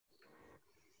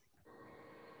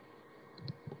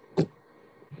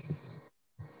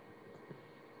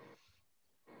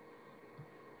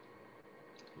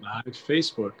Live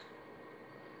Facebook.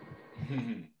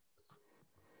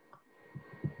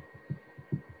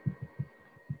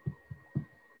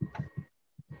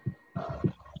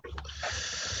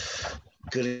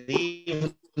 Good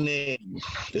evening.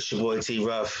 This your boy T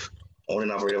Ruff, owner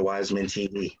and operator of Wiseman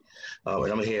TV.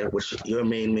 And I'm here with your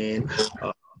main man,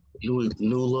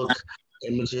 Nulook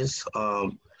Images,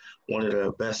 one of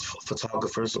the best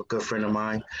photographers, a good friend of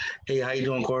mine. Hey, how you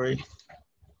doing, Corey?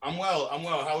 I'm well.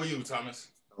 How are you, Thomas?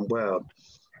 I'm well.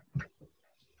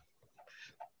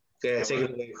 Yeah, take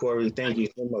it away, Corey. Thank you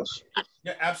so much.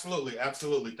 Yeah,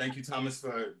 absolutely. Thank you, Thomas,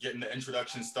 for getting the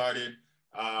introduction started.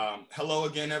 Hello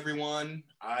again, everyone.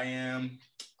 I am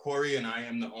Corey, and I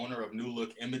am the owner of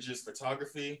Nulook Images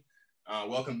Photography.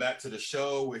 Welcome back to the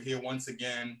show. We're here once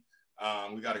again.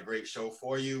 We got a great show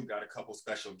for you. Got a couple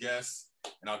special guests,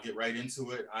 and I'll get right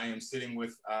into it. I am sitting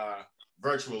with,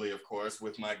 virtually, of course,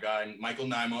 with my guy, Micheal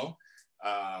Naimo.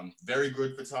 Very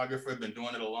good photographer, been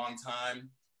doing it a long time,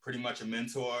 pretty much a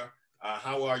mentor.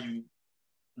 How are you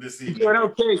this evening? Doing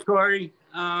okay, Corey.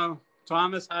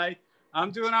 Thomas, hi. I'm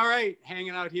doing all right,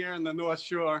 hanging out here on the North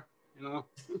Shore, you know.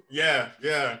 Yeah.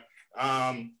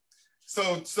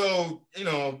 So you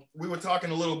know, we were talking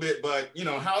a little bit, but you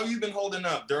know, how have you been holding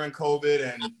up during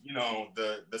COVID and you know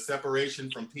the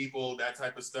separation from people, that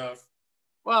type of stuff?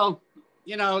 Well,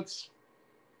 you know,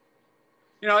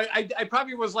 I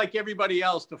probably was like everybody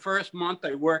else. The first month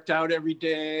I worked out every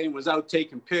day and was out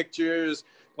taking pictures,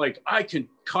 like I can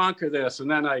conquer this. And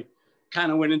then I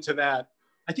kind of went into that,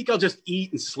 I think I'll just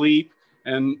eat and sleep.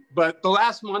 But the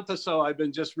last month or so, I've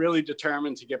been just really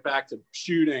determined to get back to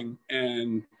shooting.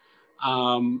 And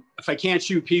if I can't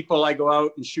shoot people, I go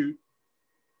out and shoot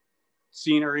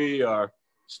scenery or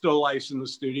still lifes in the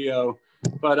studio.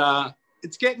 But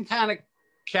it's getting kind of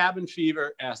cabin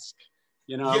fever-esque,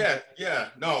 you know? Yeah.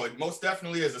 No, it most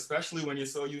definitely is, especially when you're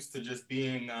so used to just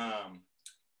being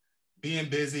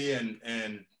busy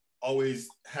and always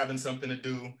having something to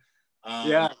do.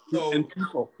 And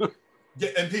people. Yeah,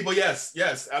 and people, yes,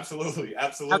 absolutely.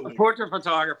 As a portrait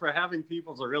photographer, having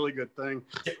people is a really good thing.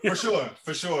 Yeah,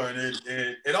 for sure. And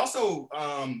it also,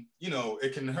 you know,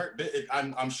 it can hurt.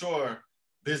 I'm sure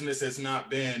business has not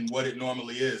been what it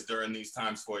normally is during these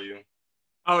times for you.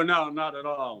 Oh, no, not at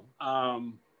all.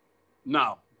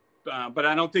 No, but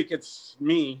I don't think it's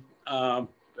me. I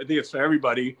think it's for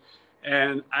everybody.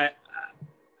 And I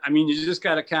mean, you just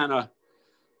got to kind of,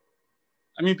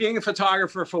 being a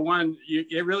photographer, for one,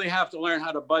 you really have to learn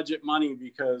how to budget money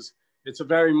because it's a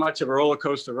very much of a roller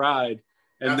coaster ride.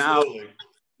 And Absolutely.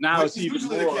 now it's even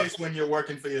usually more. The case when you're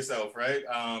working for yourself, right?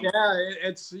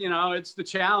 It's, you know, it's the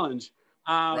challenge.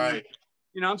 Right.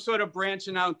 You know, I'm sort of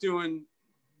branching out, doing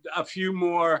a few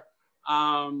more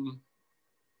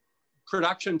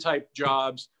production type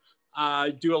jobs. I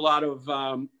do a lot of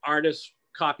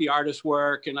copy artist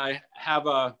work, and I have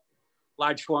a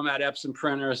large format Epson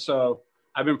printer. So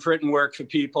I've been printing work for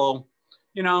people,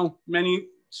 you know, many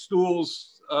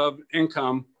stools of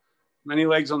income, many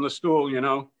legs on the stool, you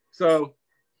know. So,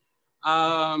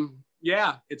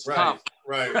 yeah, it's tough.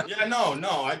 Right. Yeah,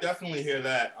 no, I definitely hear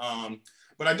that.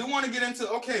 But I do want to get into,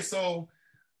 okay, so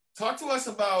talk to us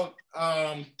about,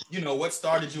 you know, what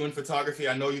started you in photography.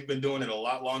 I know you've been doing it a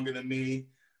lot longer than me.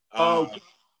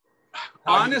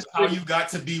 Honestly, how you got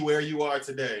to be where you are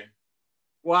today.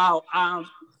 Wow.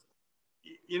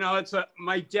 You know,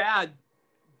 my dad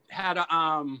had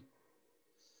a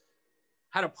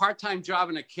part-time job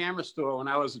in a camera store when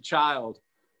I was a child.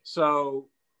 So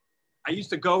I used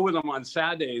to go with him on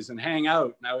Saturdays and hang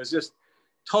out. And I was just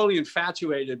totally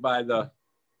infatuated by the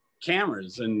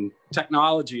cameras and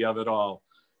technology of it all.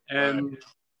 And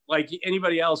like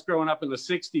anybody else growing up in the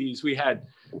 60s, we had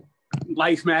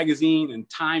Life magazine and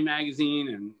Time magazine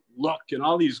and Look and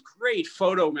all these great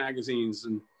photo magazines.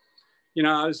 And, you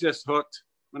know, I was just hooked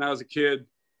when I was a kid.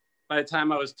 By the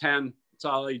time I was 10, it's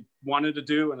all I wanted to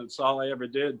do, and it's all I ever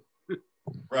did.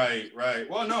 Right.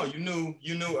 Well, no, you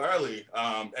knew early,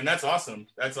 and that's awesome.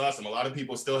 That's awesome. A lot of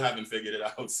people still haven't figured it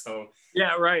out. So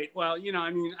yeah, right. Well, you know,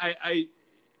 I mean,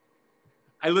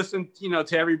 I listened, you know,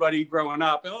 to everybody growing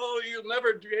up. Oh, you'll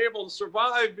never be able to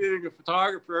survive being a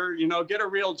photographer. You know, get a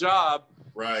real job.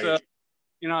 Right. So,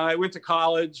 you know, I went to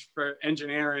college for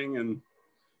engineering and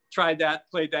played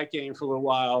that game for a little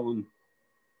while and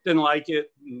didn't like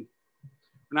it. And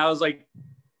when I was like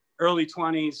early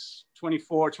 20s,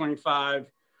 24, 25,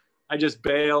 I just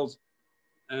bailed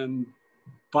and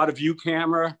bought a view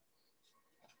camera.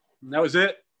 And that was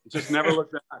it. Just never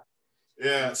looked back.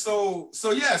 Yeah. So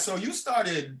you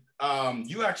started,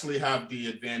 you actually have the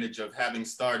advantage of having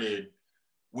started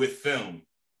with film.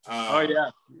 Yeah.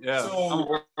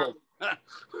 So,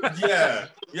 Yeah.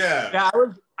 yeah.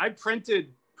 I I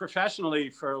printed professionally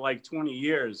for like 20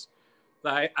 years.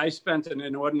 I spent an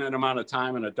inordinate amount of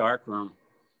time in a dark room.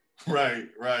 Right,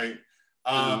 right.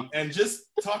 And just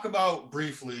talk about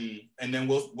briefly, and then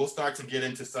we'll start to get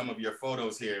into some of your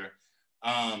photos here.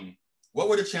 What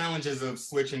were the challenges of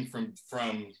switching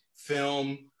from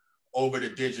film over to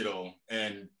digital,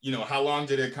 and you know, how long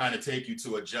did it kind of take you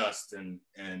to adjust? And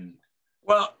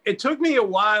well, it took me a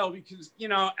while because, you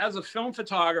know, as a film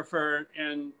photographer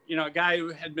and, you know, a guy who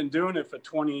had been doing it for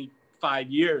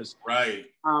 25 years, right.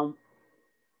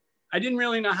 I didn't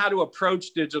really know how to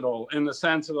approach digital in the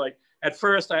sense of like, at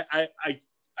first I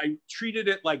treated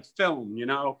it like film, you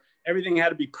know, everything had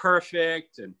to be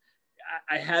perfect. And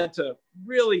I had to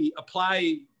really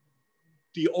apply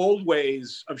the old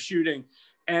ways of shooting.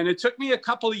 And it took me a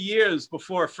couple of years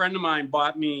before a friend of mine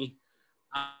bought me,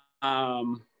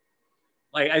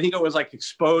 like, I think it was like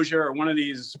Exposure or one of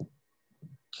these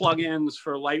plugins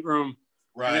for Lightroom.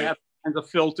 Right. And they have kinds of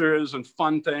filters and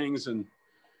fun things. And,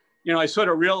 you know, I sort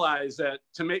of realized that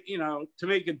to make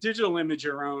a digital image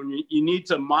your own, you need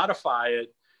to modify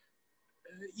it,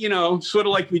 you know, sort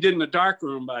of like we did in the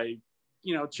darkroom by,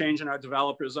 you know, changing our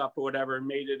developers up or whatever and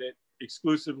made it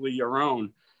exclusively your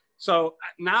own. So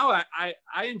now I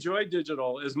enjoy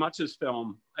digital as much as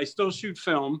film. I still shoot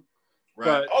film. Right.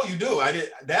 But, oh, you do? I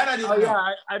didn't know.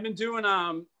 Yeah, I've been doing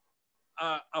a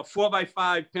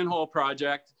 4x5 pinhole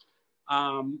project,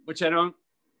 which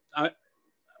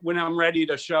when I'm ready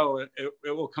to show it,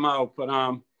 it will come out. But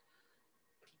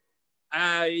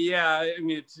yeah, I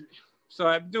mean, so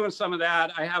I'm doing some of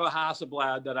that. I have a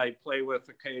Hasselblad that I play with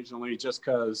occasionally just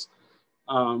because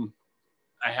I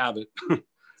have it.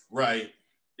 Right.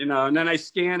 You know, and then I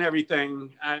scan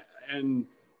everything and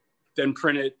then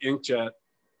print it inkjet.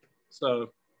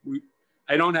 So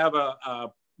I don't have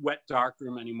a wet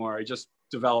darkroom anymore. I just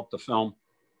developed the film.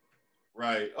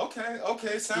 Right. Okay.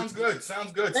 Okay. Sounds good.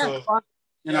 Sounds good. Yeah, so fun,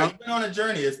 you know? You've been on a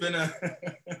journey. It's been a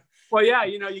well, yeah,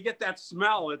 you know, you get that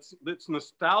smell. It's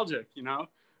nostalgic, you know.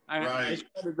 Right. I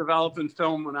started developing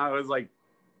film when I was like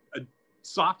a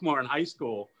sophomore in high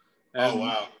school. And, oh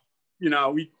wow. You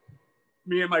know, me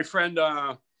and my friend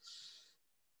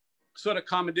sort of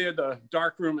commandeered the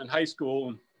darkroom in high school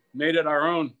and made it our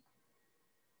own.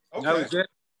 Okay. That was it.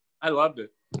 I loved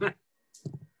it.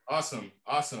 Awesome.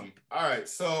 Awesome. All right.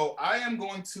 So I am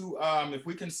going to, if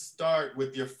we can start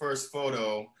with your first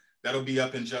photo, that'll be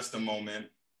up in just a moment.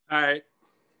 All right.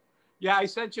 Yeah, I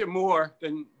sent you more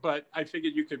but I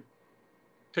figured you could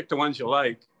pick the ones you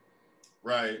like.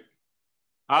 Right.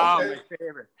 Oh, okay. My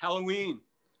favorite. Halloween.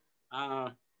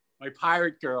 My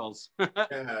pirate girls.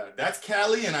 Yeah, that's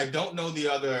Callie, and I don't know the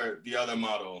other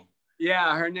model.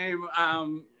 Yeah, her name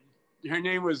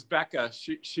was Becca.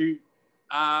 She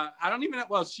I don't even know,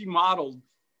 well, she modeled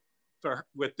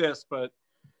with this, but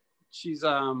she's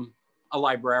a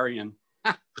librarian.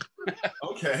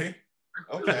 Okay.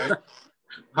 Okay.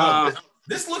 Well,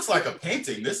 this looks like a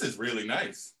painting. This is really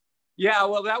nice. Yeah,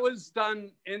 well, that was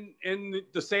done in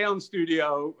the Salem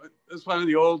studio. It's one of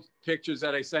the old pictures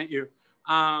that I sent you.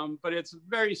 But it's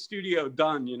very studio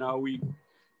done, you know.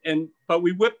 But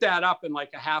we whipped that up in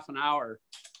like a half an hour,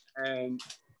 and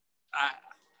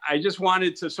I just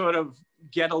wanted to sort of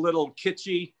get a little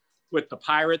kitschy with the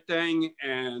pirate thing,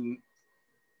 and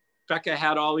Becca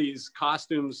had all these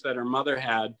costumes that her mother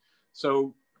had,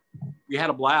 so we had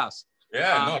a blast.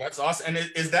 Yeah, no, that's awesome. And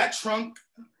is that trunk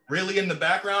really in the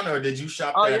background, or did you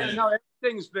shop that? Oh yeah, in? No,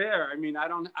 everything's there. I mean, I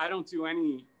don't do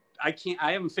any. I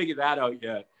haven't figured that out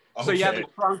yet. Okay. So you have the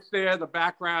trunks there, the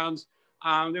backgrounds.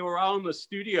 They were all in the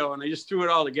studio, and I just threw it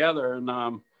all together. And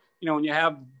you know, when you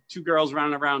have two girls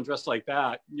running around dressed like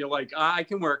that, you're like, I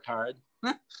can work hard.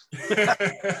 yeah,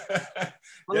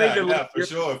 for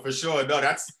sure. No,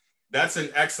 that's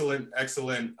an excellent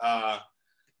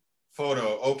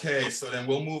photo. Okay, so then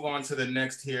we'll move on to the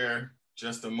next here.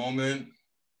 Just a moment.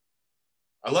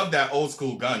 I love that old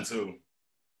school gun too.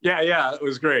 Yeah, it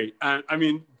was great. I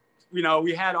mean, you know,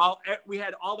 we had all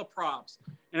the props,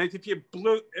 and if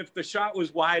the shot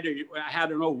was wider, I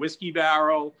had an old whiskey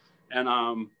barrel,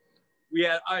 and we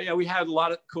had a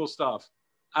lot of cool stuff.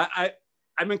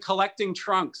 I've been collecting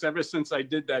trunks ever since I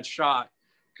did that shot,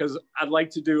 because I'd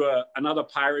like to do another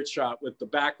pirate shot with the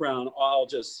background all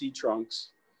just sea trunks.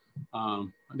 I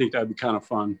think that'd be kind of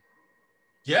fun.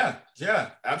 Yeah,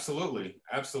 absolutely.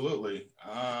 Let's see.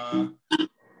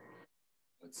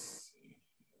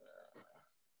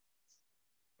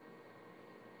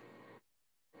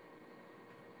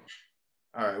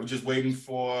 All right, we're just waiting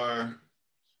for.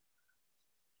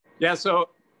 Yeah, so.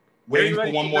 Waiting for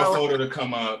one more photo to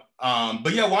come up.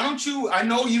 But yeah, why don't you, I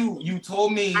know you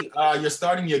told me you're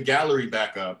starting your gallery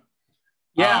back up.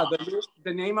 Yeah,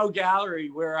 the Naimo Gallery,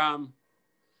 where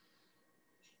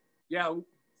yeah,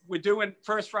 we're doing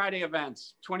First Friday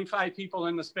events, 25 people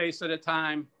in the space at a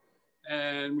time,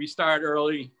 and we start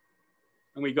early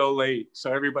and we go late,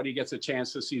 so everybody gets a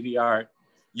chance to see the art.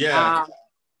 Yeah.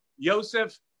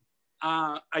 Joseph,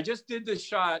 I just did this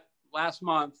shot last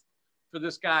month for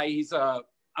this guy. He's a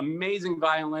amazing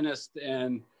violinist,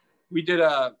 and we did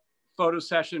a photo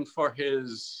session for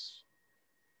his,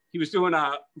 he was doing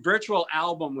a virtual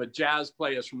album with jazz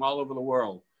players from all over the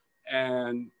world.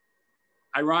 And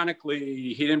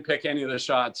ironically, he didn't pick any of the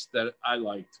shots that I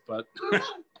liked, but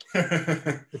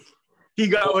he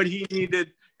got what he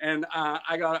needed. And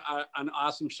I got an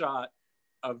awesome shot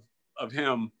of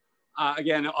him.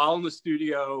 Again, all in the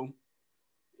studio,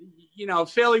 you know,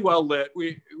 fairly well lit.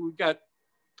 We've got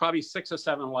probably 6 or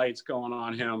 7 lights going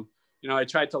on him. You know, I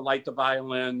tried to light the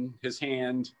violin, his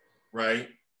hand. Right.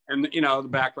 And, you know, the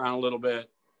background a little bit.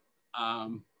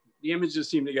 The images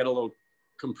seem to get a little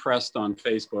compressed on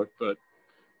Facebook, but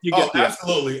you get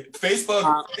absolutely.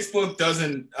 Facebook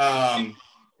doesn't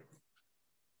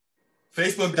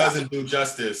do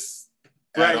justice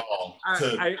at all.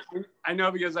 I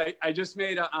know, because I just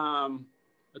made a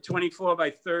 24 by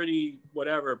 30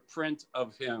 whatever print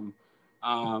of him.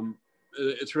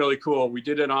 It's really cool. We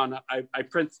did it on, I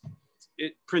printed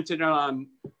it on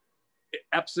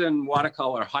Epson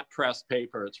watercolor hot press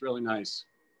paper. It's really nice.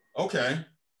 Okay.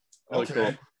 Really okay.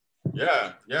 Cool.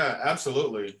 Yeah,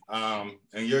 absolutely. And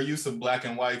your use of black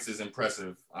and whites is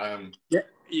impressive.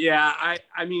 Yeah.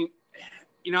 I mean,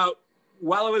 you know,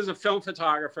 while I was a film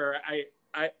photographer,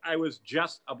 I was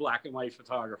just a black and white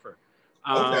photographer.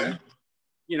 Okay.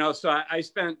 You know, so I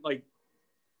spent like,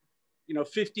 you know,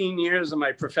 15 years of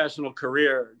my professional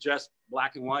career just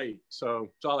black and white. So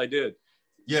it's all I did.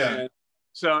 Yeah. And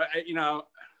so, you know,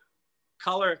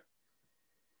 color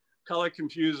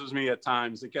confuses me at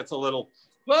times. It gets a little,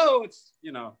 whoa, it's,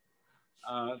 you know.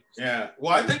 Yeah.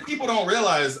 Well, I think people don't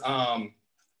realize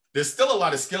there's still a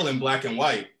lot of skill in black and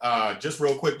white. Just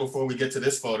real quick before we get to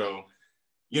this photo,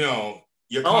 you know,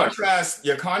 your contrast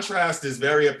is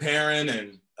very apparent,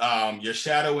 and you're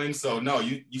shadowing. So no,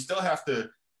 you still have to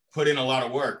put in a lot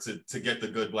of work to get the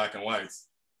good black and whites.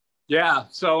 Yeah.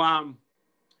 So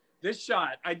this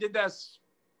shot, I did this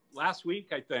last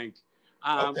week, I think.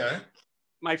 Okay.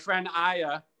 My friend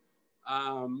Aya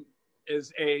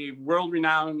is a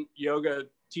world-renowned yoga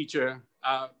teacher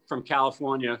from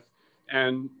California,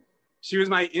 and she was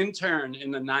my intern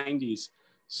in the 90s.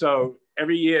 So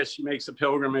every year she makes a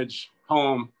pilgrimage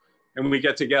home, and we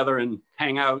get together and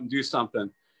hang out and do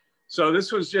something. So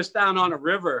this was just down on a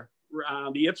river,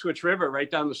 the Ipswich River,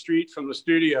 right down the street from the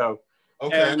studio.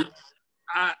 Okay. And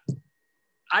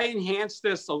I enhanced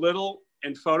this a little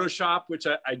in Photoshop, which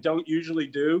I don't usually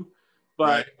do,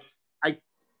 but right.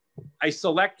 I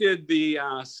selected the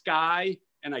sky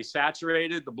and I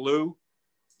saturated the blue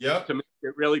to make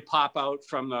it really pop out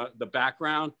from the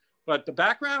background. But the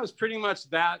background was pretty much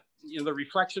that, you know, the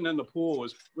reflection in the pool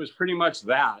was pretty much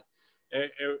that.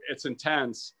 It's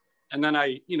intense. And then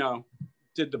I, you know,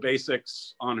 did the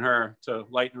basics on her to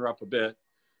lighten her up a bit.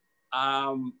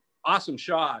 Awesome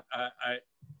shot.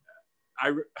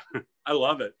 I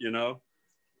love it, you know.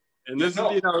 And this is,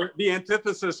 you know, the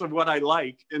antithesis of what I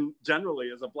like in generally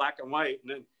is a black and white. And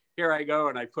then here I go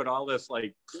and I put all this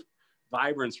like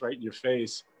vibrance right in your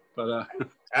face. But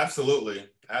absolutely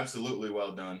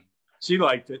well done. She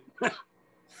liked it.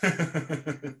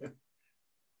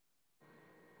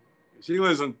 She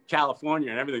lives in California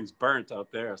and everything's burnt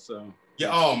out there, so. Yeah.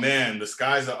 Oh man, the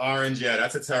skies are orange. Yeah,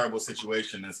 that's a terrible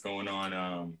situation that's going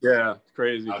on. Yeah, it's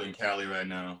crazy out in Cali right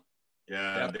now.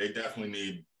 Yeah, they definitely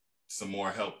need some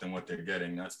more help than what they're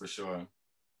getting. That's for sure.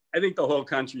 I think the whole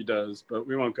country does, but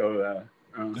we won't go there.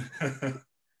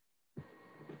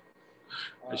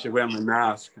 I should wear my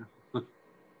mask.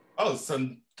 Oh,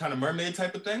 some kind of mermaid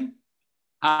type of thing?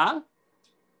 Huh?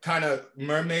 Kind of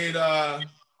mermaid. Oh,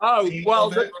 well,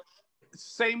 the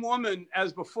same woman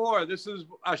as before. This is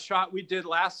a shot we did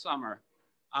last summer.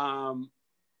 You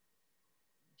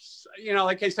know,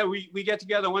 like I said, we get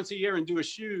together once a year and do a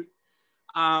shoot.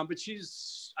 But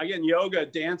she's, again, yoga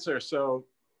dancer, so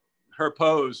her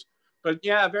pose. But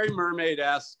yeah, very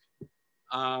mermaid-esque.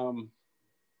 I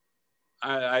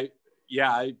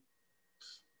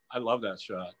love that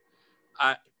shot.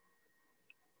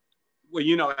 Well,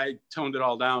 you know, I toned it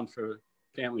all down for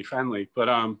family friendly, but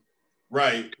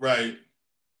right.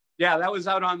 Yeah, that was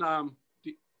out on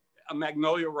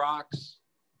Magnolia Rocks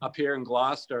up here in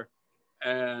Gloucester,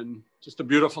 and just a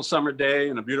beautiful summer day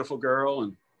and a beautiful girl.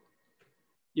 And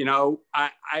you know,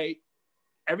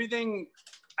 everything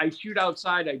I shoot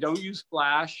outside. I don't use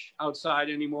flash outside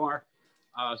anymore.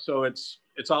 So it's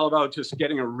all about just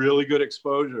getting a really good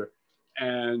exposure.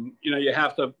 And, you know, you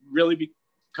have to really be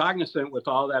cognizant with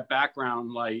all that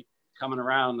background light coming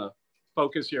around to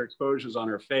focus your exposures on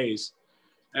her face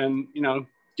and, you know,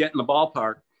 get in the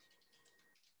ballpark.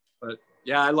 But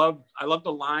yeah, I love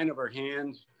the line of her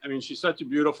hand. I mean, she's such a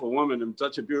beautiful woman and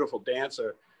such a beautiful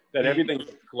dancer that everything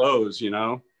flows, you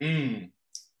know?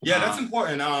 Yeah, that's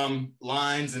important.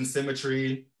 Lines and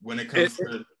symmetry when it comes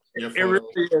to your photos. It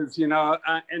really is, you know,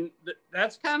 and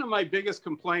that's kind of my biggest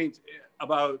complaint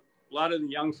about a lot of the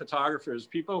young photographers.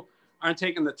 People aren't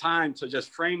taking the time to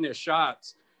just frame their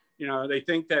shots. You know, they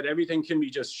think that everything can be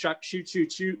just shoot,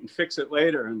 and fix it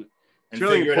later. And it's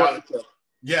really important.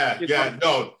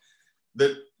 No,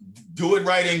 do it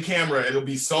right in camera. It'll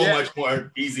be so much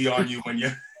more easy on you when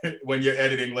you're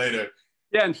editing later.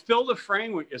 Yeah, and fill the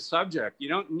frame with your subject. You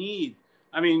don't need,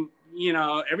 I mean, you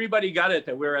know, everybody got it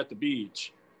that we're at the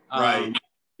beach. Right.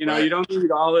 You know, you don't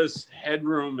need all this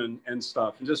headroom and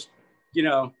stuff. And just, you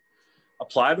know,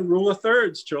 apply the rule of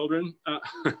thirds, children.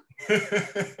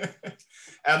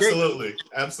 Absolutely.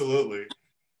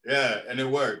 Yeah, and it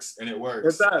works.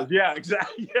 It does. Yeah,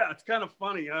 exactly. Yeah, it's kind of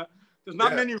funny, huh? There's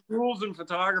not many rules in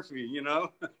photography, you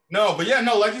know? No, but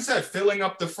like you said, filling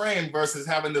up the frame versus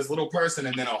having this little person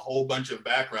and then a whole bunch of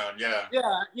background. Yeah.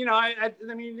 Yeah, you know, I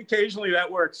mean, occasionally that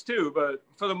works too, but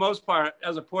for the most part,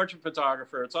 as a portrait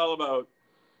photographer, it's all about,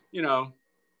 you know,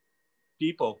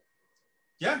 people.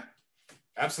 Yeah,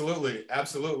 absolutely.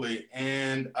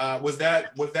 And was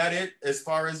that it as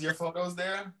far as your photos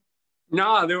there?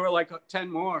 No, there were like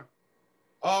 10 more.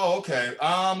 Oh, okay.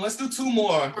 Let's do 2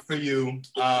 more for you.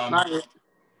 All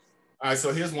right,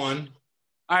 so here's one.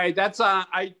 All right, that's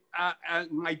my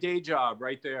day job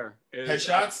right there.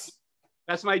 Headshots?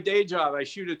 That's my day job. I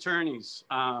shoot attorneys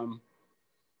and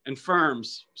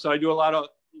firms. So I do a lot of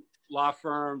law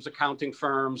firms, accounting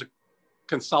firms,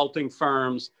 consulting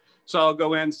firms. So I'll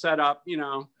go in, set up, you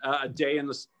know, a day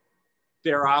in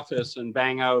their office and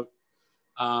bang out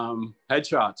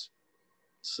headshots.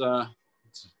 It's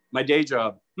my day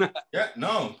job. Yeah,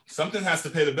 no, something has to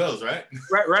pay the bills, right?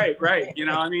 Right. You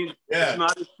know, I mean, it's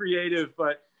not as creative,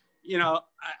 but, you know,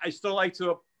 I still like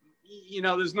to, you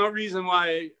know, there's no reason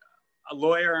why a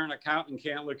lawyer or an accountant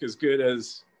can't look as good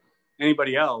as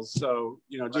anybody else. So,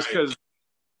 you know, just because,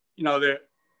 you know,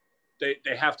 they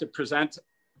have to present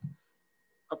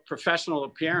a professional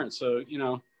appearance. So, you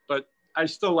know, but I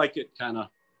still like it kind of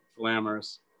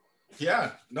glamorous.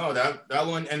 Yeah, no, that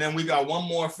one. And then we got one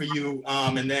more for you.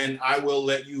 And then I will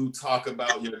let you talk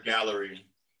about your gallery.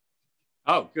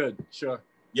 Oh, good. Sure.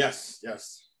 Yes.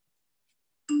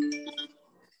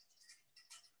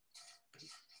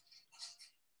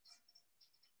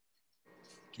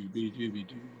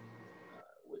 Doobie-doobie-doo.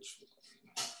 Which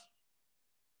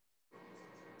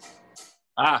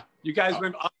one? You guys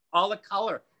went all the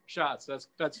color shots.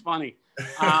 That's funny.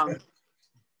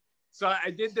 So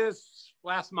I did this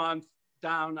last month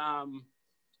down,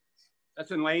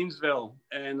 that's in Lanesville,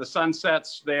 and the sun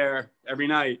sets there every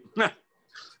night.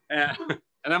 and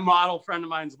a model friend of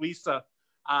mine's Lisa.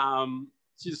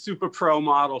 She's a super pro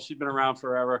model. She's been around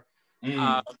forever.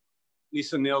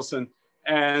 Lisa Nielsen.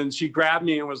 And she grabbed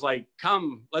me and was like,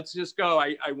 come, let's just go.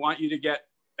 I want you to get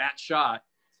that shot.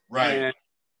 Right. And,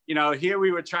 you know, here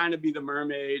we were trying to be the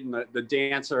mermaid and the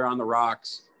dancer on the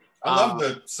rocks. I love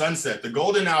the sunset. The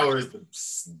golden hour is the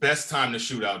best time to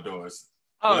shoot outdoors.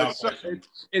 Oh,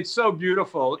 it's so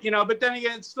beautiful, you know, but then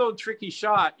again, it's still a tricky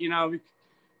shot, you know,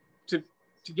 to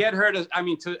get her to,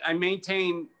 I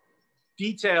maintain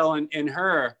detail in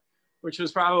her, which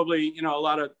was probably, you know, a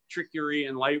lot of trickery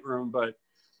in Lightroom, but,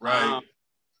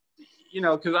 you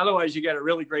know, because otherwise you get a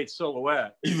really great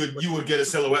silhouette. You would get a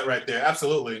silhouette right there.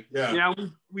 Absolutely. Yeah. You know,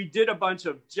 we did a bunch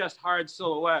of just hard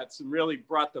silhouettes and really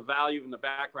brought the value in the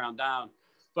background down.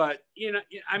 But, you know,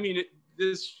 I mean,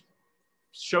 this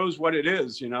shows what it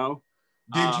is, you know.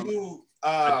 Did you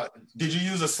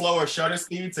use a slower shutter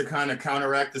speed to kind of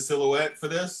counteract the silhouette for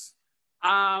this?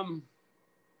 You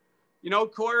know,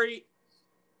 Corey,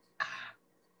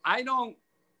 I don't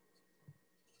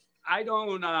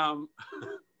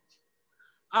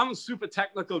I'm a super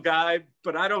technical guy,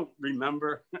 but I don't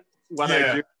remember what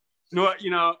I do. No, you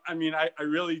know, I mean, I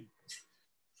really,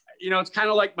 you know, it's kind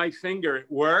of like my finger.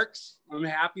 It works. I'm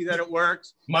happy that it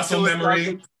works. Muscle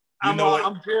memory.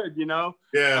 I'm good, you know.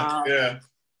 Yeah.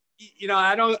 You know,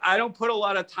 I don't put a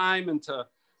lot of time into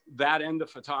that end of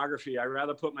photography. I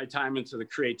rather put my time into the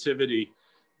creativity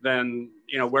than,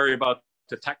 you know, worry about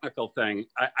the technical thing.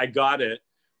 I got it.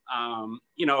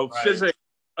 You know, physics.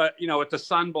 You know, with the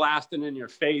sun blasting in your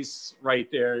face right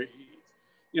there,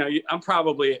 you know, I'm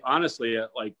probably honestly at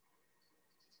like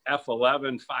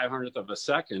f11 500th of a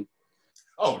second.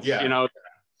 Oh yeah. You know,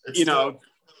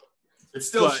 it's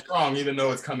still strong even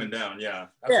though it's coming down. Yeah.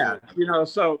 Absolutely. Yeah. You know,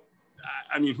 so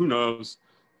I mean, who knows?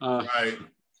 Right.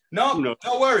 No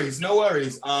worries.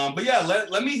 But yeah,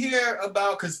 let me hear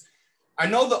about, because I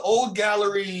know the old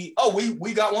gallery. Oh,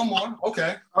 we got one more.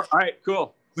 Okay. All right,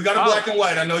 cool. We got a black and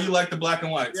white. I know you like the black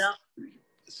and whites. Yeah.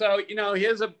 So, you know,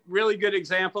 here's a really good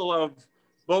example of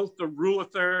both the rule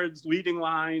of thirds, leading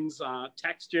lines,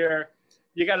 texture.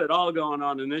 You got it all going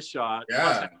on in this shot.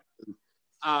 Yeah.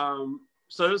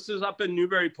 So this is up in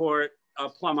Newburyport,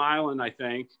 Plum Island, I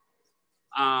think.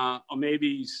 Or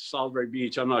maybe Salisbury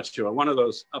Beach. I'm not sure. One of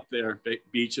those up there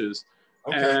beaches.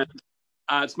 Okay.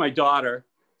 And it's my daughter.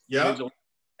 Yeah. Angela.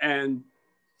 And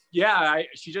yeah,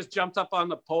 she just jumped up on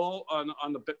the pole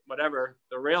on the whatever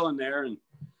the railing there, and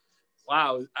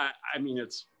wow, I mean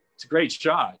it's a great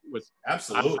shot with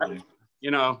absolutely.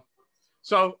 You know,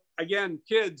 so again,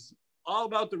 kids, all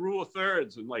about the rule of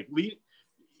thirds and like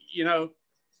you know,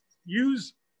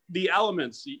 use the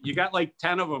elements. You got like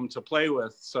 10 of them to play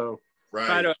with, so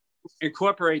try to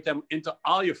incorporate them into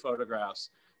all your photographs.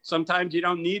 Sometimes you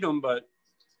don't need them, but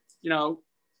you know,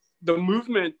 the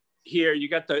movement here, you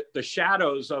got the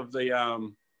shadows of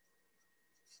the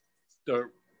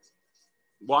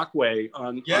walkway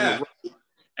on the road.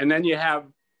 And then you have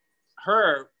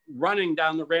her running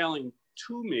down the railing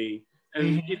to me,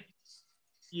 and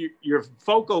your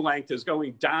focal length is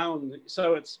going down,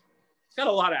 so it's got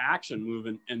a lot of action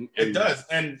moving. And it does.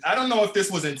 And I don't know if this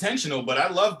was intentional, but I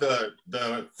love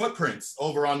the footprints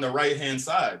over on the right hand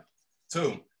side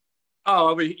too.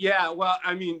 Oh, yeah. Well,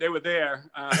 I mean, they were there.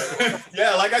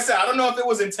 Yeah, like I said, I don't know if it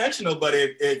was intentional, but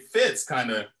it fits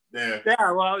kind of there.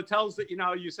 Yeah, well, it tells that, you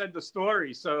know, you said the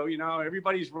story. So, you know,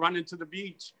 everybody's running to the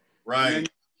beach. Right. And,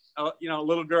 you know, a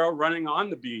little girl running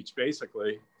on the beach,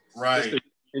 basically. Right. Just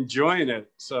enjoying it.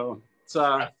 So, it's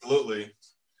absolutely.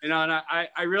 You know, and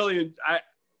I really,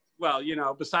 well, you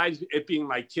know, besides it being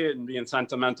my kid and being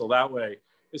sentimental that way,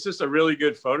 it's just a really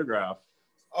good photograph.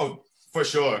 Oh, for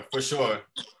sure. For sure.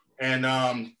 And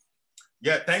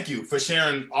yeah, thank you for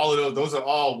sharing all of those. Those are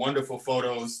all wonderful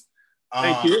photos.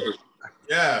 Thank you.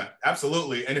 Yeah,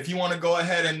 absolutely. And if you want to go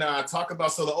ahead and talk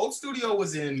about, so the old studio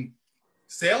was in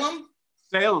Salem?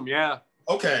 Salem, yeah.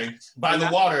 Okay, by the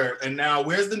water. And now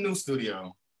where's the new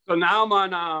studio? So now I'm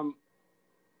on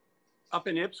up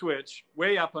in Ipswich,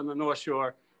 way up on the North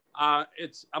Shore. I'm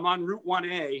on Route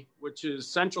 1A, which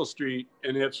is Central Street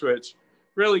in Ipswich.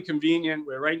 Really convenient.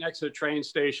 We're right next to the train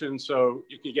station, so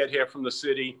you can get here from the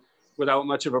city without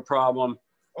much of a problem.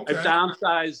 Okay. I've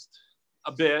downsized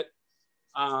a bit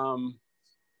from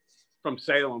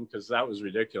Salem because that was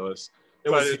ridiculous. It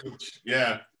was huge.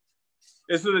 Yeah.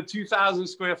 This is a 2,000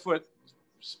 square foot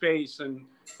space, and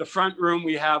the front room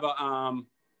we have a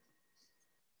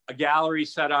gallery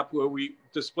set up where we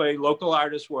display local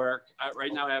artists' work.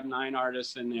 Right now I have 9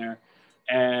 artists in there,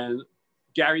 and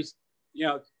Gary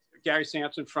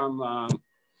Sampson from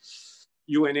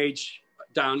UNH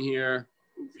down here,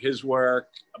 his work,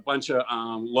 a bunch of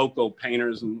local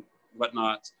painters and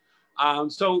whatnot.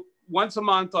 So once a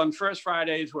month on first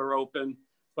Fridays, we're open,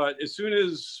 but as soon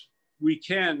as we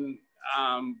can,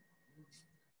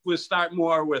 we'll start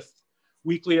more with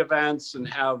weekly events and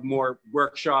have more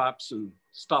workshops and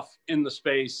stuff in the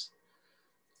space.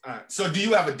 So do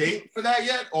you have a date for that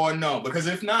yet or no? Because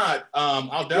if not,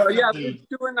 I'll definitely... Well, yeah,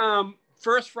 we're doing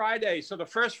first Friday. So the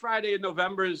first Friday in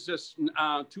November is just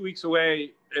 2 weeks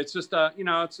away. It's just, you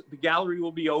know, the gallery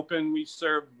will be open. We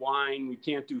serve wine. We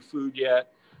can't do food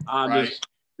yet. Right.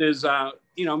 There's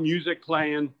you know, music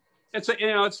playing. It's, you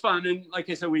know, it's fun. And like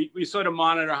I said, we sort of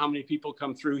monitor how many people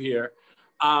come through here.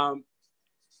 And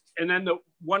then the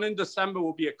one in December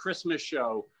will be a Christmas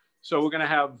show. So we're going to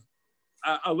have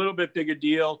a little bit bigger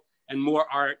deal and more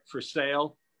art for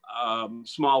sale.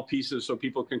 Small pieces so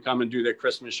people can come and do their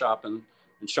Christmas shopping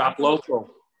and shop local.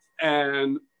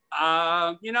 And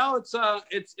you know,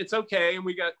 it's okay. And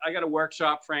I got a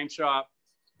workshop, frame shop,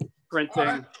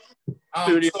 printing,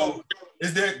 studio. So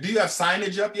do you have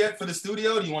signage up yet for the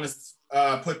studio? Do you want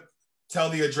to tell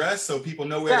the address so people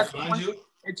know where to find you?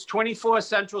 It's 24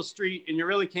 Central Street, and you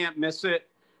really can't miss it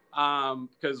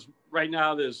because right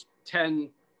now there's 10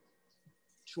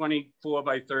 24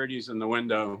 by 30s in the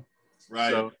window.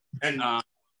 Right. So, and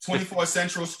 24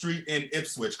 Central Street in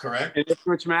Ipswich, correct? In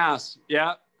Ipswich, Mass.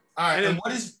 Yeah. All right. And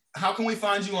how can we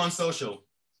find you on social?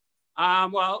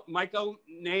 Well, Michael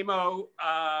Naimo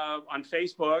on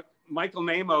Facebook. Michael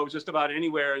Naimo just about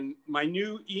anywhere. And my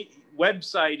new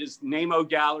website is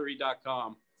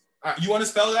naimogallery.com. You want to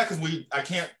spell that? Because I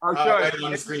can't write it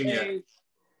on the screen yet.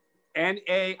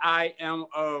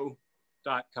 NAIMO.com.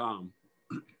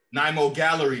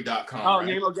 NaimoGallery.com. Oh, right?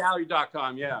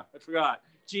 NaimoGallery.com. Yeah, I forgot.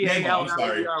 I'm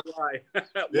sorry.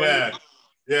 Yeah.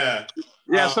 Yeah.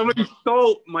 Yeah, somebody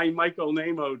stole my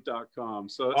MichaelNaimo.com.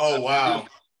 So oh, wow.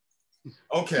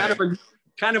 Okay.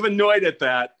 Kind of annoyed at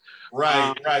that.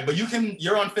 Right. But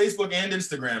you're on Facebook and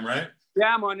Instagram, right?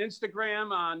 Yeah, I'm on Instagram,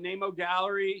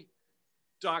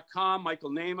 NaimoGallery.com, Michael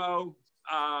Naimo.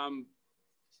 I'm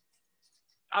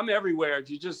everywhere. If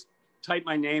you just type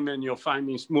my name in, you'll find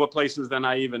me more places than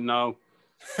I even know.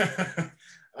 All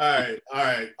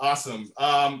right. Awesome.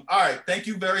 All right. Thank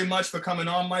you very much for coming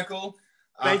on, Michael.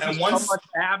 Thank you so much for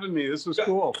having me. This was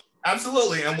cool.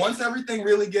 Absolutely. And once everything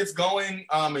really gets going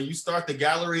and you start the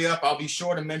gallery up, I'll be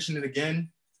sure to mention it again.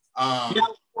 Yeah,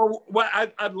 well,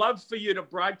 I'd love for you to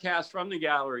broadcast from the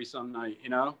gallery some night, you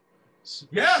know?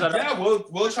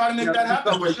 We'll try to make that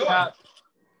happen for sure.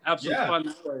 Have some fun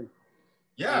that way.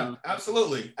 Yeah,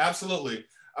 absolutely.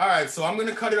 All right, so I'm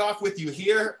gonna cut it off with you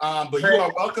here, but you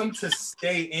are welcome to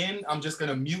stay in. I'm just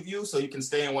gonna mute you so you can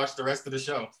stay and watch the rest of the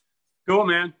show. Cool,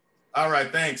 man. All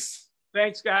right, thanks.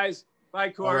 Thanks, guys. Bye,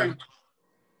 Corey.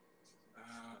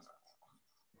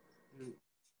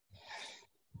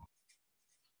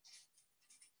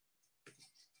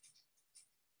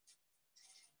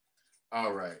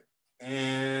 All right,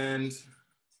 and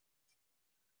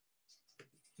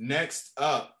next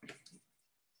up,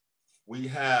 we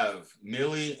have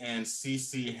Millie and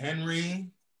Sisi Henry.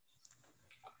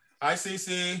 Hi,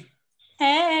 Sisi.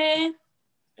 Hey.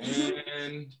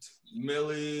 And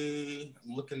Millie,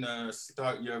 I'm looking to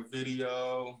start your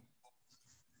video.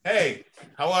 Hey,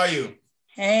 how are you?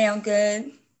 Hey, I'm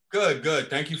good. Good.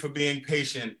 Thank you for being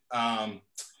patient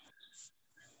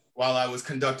while I was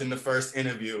conducting the first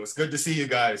interview. It's good to see you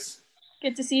guys.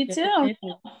 Good to see you too.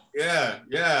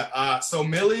 Yeah. So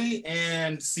Millie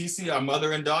and Sisi are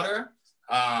mother and daughter.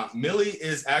 Millie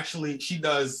is she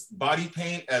does body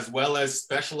paint as well as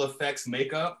special effects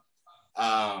makeup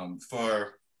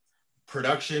for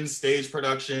productions, stage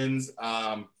productions,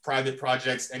 private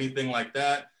projects, anything like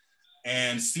that.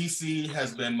 And Sisi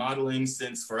has been modeling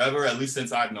since forever, at least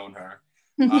since I've known her.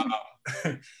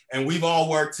 And we've all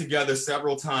worked together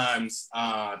several times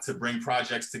to bring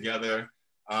projects together.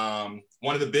 One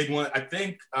of the big ones, I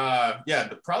think,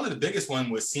 probably the biggest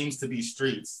one Seems to Be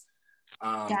Streets.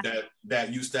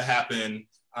 That used to happen,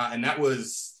 and that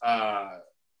was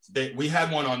we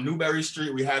had one on Newberry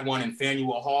Street, we had one in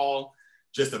Faneuil Hall,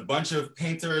 just a bunch of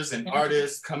painters and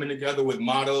artists coming together with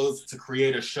models to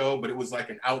create a show, but it was like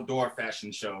an outdoor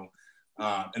fashion show,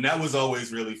 and that was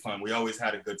always really fun. We always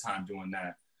had a good time doing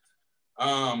that.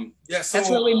 So that's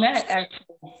where we met, actually.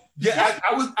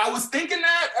 I was thinking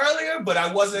that earlier, but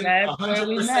I wasn't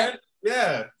 100%.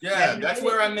 That's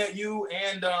where I met you,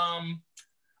 and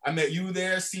I met you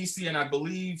there, Sisi, and I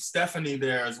believe Stephanie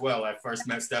there as well. I first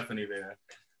met Stephanie there.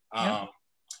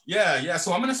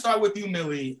 So I'm gonna start with you,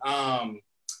 Millie.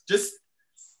 Just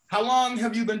how long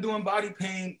have you been doing body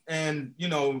paint and,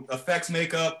 effects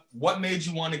makeup? What made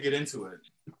you want to get into it?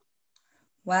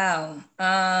 Wow.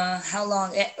 How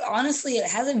long? Honestly, it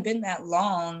hasn't been that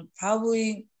long.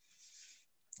 Probably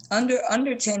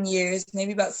under 10 years,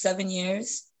 maybe about 7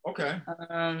 years. Okay.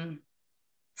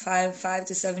 5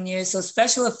 to 7 years. So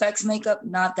special effects makeup,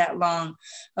 not that long.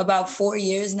 About 4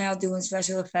 years now doing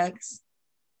special effects.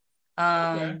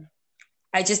 I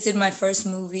just did my first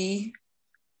movie.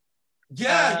 You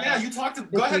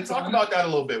talked. Go ahead, talk about that a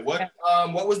little bit. What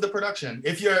was the production,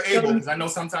 if you're able? Because I know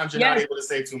sometimes you're not able to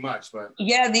say too much, but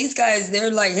these guys, they're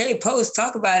like, hey, post,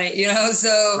 talk about it,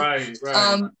 So right.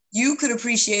 You could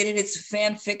appreciate it. It's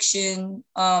fan fiction,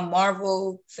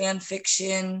 Marvel fan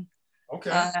fiction.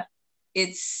 Okay.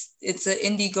 It's an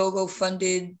Indiegogo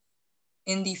funded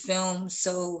indie film.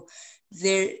 So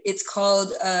it's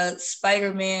called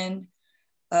Spider-Man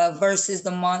versus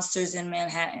the Monsters in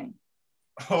Manhattan.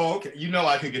 Oh, okay.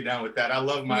 I could get down with that. I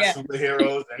love my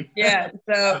superheroes. And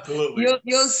so absolutely.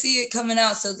 You'll see it coming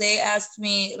out. So they asked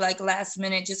me like last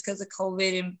minute, just because of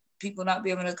COVID and people not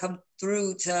being able to come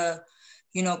through to,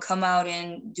 come out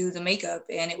and do the makeup.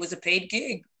 And it was a paid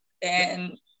gig.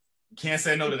 And can't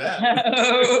say no to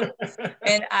that.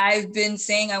 And I've been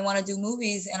saying I want to do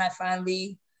movies, and I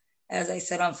finally, as I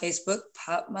said on Facebook,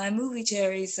 popped my movie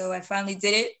cherry. So I finally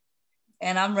did it,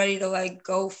 and I'm ready to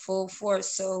go full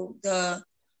force. So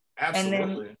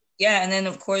absolutely. And then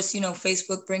of course,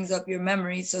 Facebook brings up your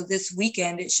memories. So this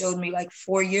weekend it showed me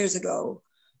 4 years ago,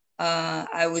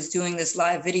 I was doing this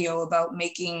live video about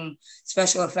making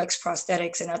special effects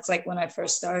prosthetics, and that's when I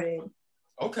first started.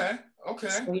 Okay. So,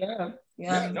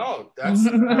 no, that's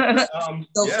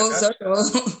full circle.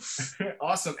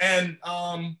 Awesome. And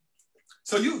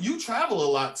so you travel a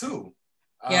lot too.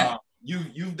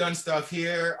 you've done stuff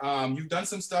here. You've done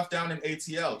some stuff down in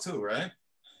ATL too, right?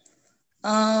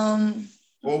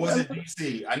 Or was it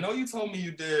DC? I know you told me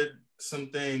you did some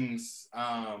things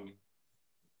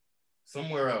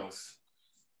somewhere else.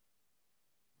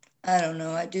 I don't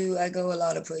know. I go a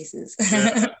lot of places.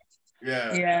 Yeah.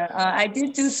 Yeah. Yeah. I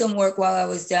did do some work while I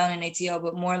was down in ATL,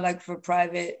 but more like for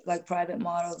private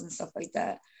models and stuff like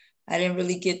that. I didn't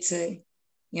really get to,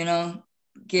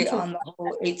 get on the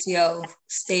whole ATL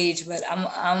stage, but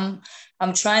I'm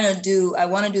trying to I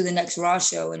want to do the next Raw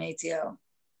show in ATL.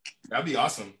 That'd be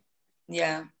awesome.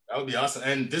 Yeah. That would be awesome.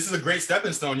 And this is a great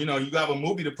stepping stone. You have a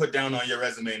movie to put down on your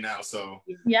resume now. So,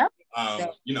 yeah.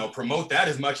 Promote that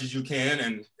as much as you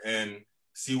can and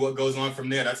see what goes on from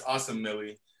there. That's awesome,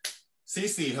 Millie.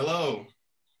 Sisi, hello.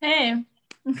 Hey.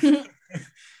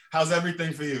 How's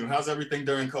everything for you? How's everything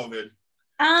during COVID?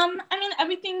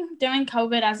 Everything during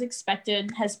COVID, as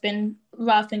expected, has been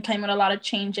rough and came with a lot of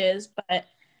changes, but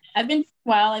I've been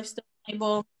well. I've still been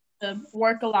able to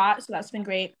work a lot, so that's been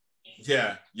great.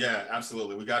 Yeah,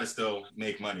 absolutely. We got to still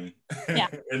make money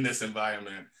in this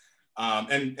environment.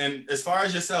 And as far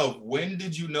as yourself, when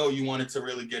did you know you wanted to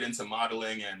really get into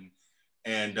modeling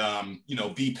and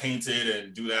be painted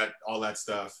and do all that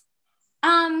stuff?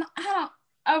 Around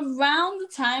the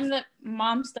time that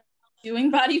Mom started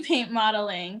doing body paint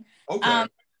modeling, okay.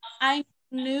 I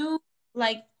knew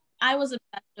I was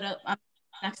obsessed with a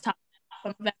next topic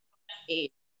from a very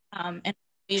age, and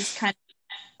always kind of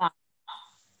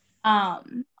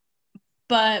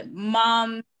but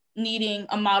Mom needing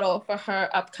a model for her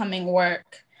upcoming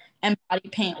work and body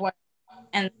paint work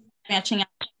and matching out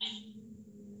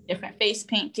different face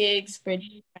paint gigs for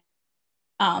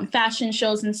fashion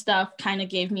shows and stuff kind of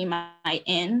gave me my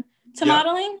in to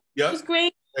modeling. Yep. It was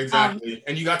great. Exactly.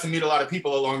 And you got to meet a lot of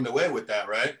people along the way with that,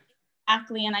 right?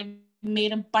 Exactly. And I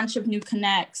made a bunch of new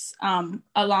connects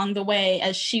along the way.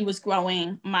 As she was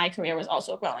growing, my career was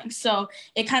also growing. So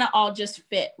it kind of all just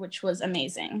fit, which was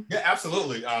amazing. Yeah,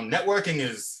 absolutely. Networking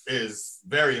is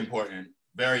very important.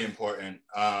 Very important.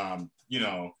 And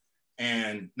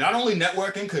not only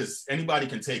networking, because anybody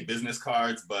can take business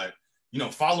cards, but,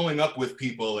 following up with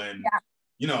people and,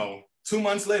 2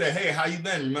 months later, hey, how you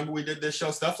been? Remember we did this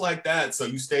show, stuff like that. So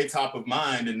you stay top of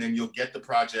mind and then you'll get the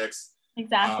projects.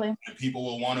 Exactly. And people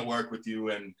will want to work with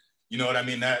you. And you know what I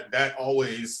mean? That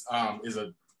always is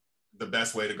the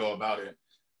best way to go about it.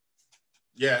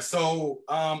 Yeah. So,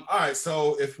 all right.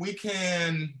 So if we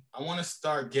can, I want to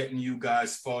start getting you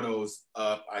guys photos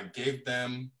up. I gave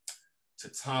them to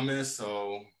Thomas.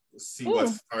 So let's see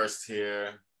what's first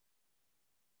here.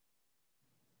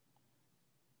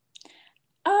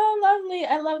 Oh, lovely.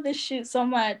 I love this shoot so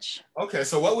much. Okay.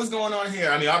 So what was going on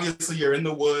here? I mean, obviously you're in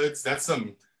the woods. That's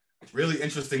some really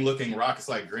interesting looking rocks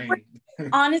like green.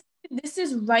 Honestly, this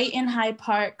is right in Hyde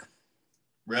Park.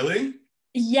 Really?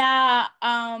 Yeah.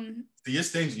 See, you're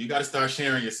stingy. You got to start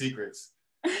sharing your secrets.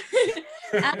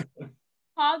 A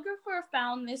photographer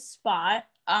found this spot.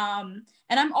 And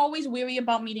I'm always weary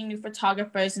about meeting new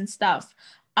photographers and stuff.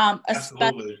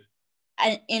 Absolutely.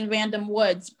 In random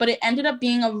woods, but it ended up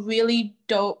being a really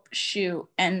dope shoot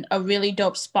and a really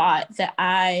dope spot that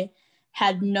I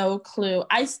had no clue.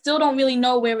 I still don't really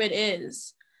know where it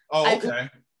is. Oh, okay.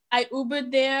 I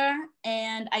Ubered there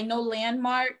and I know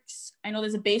landmarks. I know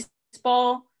there's a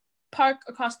baseball park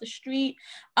across the street.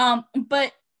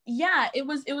 But yeah, it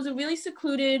was a really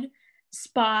secluded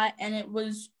spot and it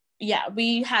was,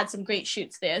 we had some great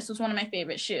shoots there. This was one of my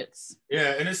favorite shoots.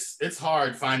 Yeah, and it's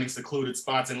hard finding secluded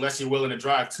spots unless you're willing to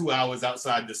drive 2 hours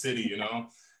outside the city,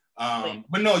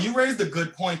 But no, you raised a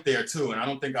good point there too, and I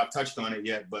don't think I've touched on it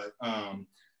yet, but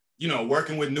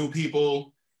working with new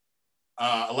people,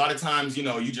 a lot of times,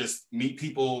 you just meet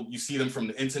people, you see them from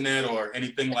the internet or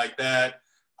anything like that.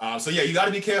 So yeah, you got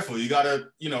to be careful. You got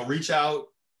to, reach out.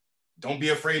 Don't be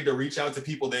afraid to reach out to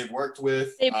people they've worked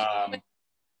with.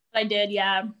 I did,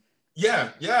 yeah.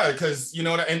 Yeah, because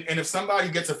and if somebody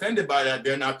gets offended by that,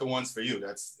 they're not the ones for you.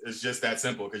 It's just that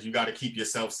simple, because you got to keep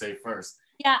yourself safe first.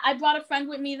 Yeah, I brought a friend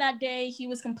with me that day. He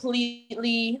was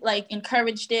completely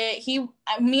encouraged it.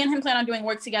 Me and him plan on doing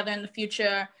work together in the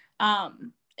future.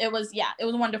 It was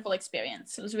a wonderful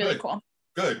experience. It was really cool.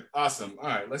 Good, awesome. All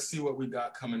right, let's see what we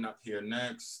got coming up here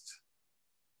next.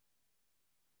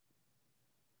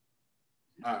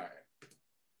 All right.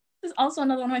 This is also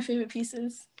another one of my favorite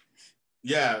pieces.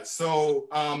 Yeah. So,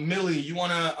 Millie, you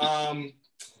wanna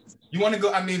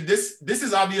go? I mean, this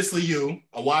is obviously you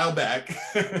a while back,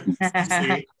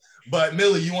 but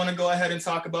Millie, you want to go ahead and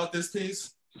talk about this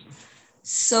piece?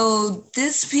 So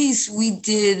this piece we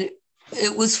did.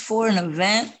 It was for an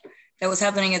event that was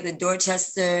happening at the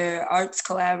Dorchester Arts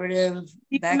Collaborative. Do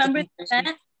you remember the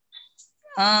event?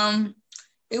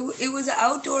 It was an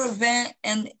outdoor event,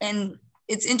 and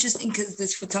it's interesting because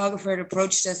this photographer had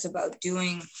approached us about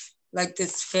doing like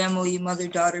this family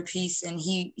mother-daughter piece, and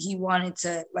he wanted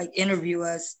to like interview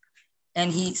us,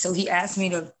 and he asked me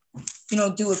to,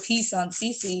 do a piece on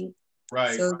Sisi,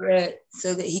 right? So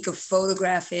that he could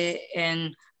photograph it,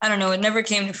 and I don't know, it never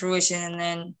came to fruition, and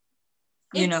then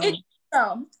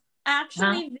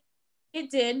actually it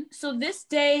did. So this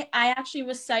day I actually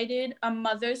recited a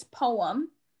mother's poem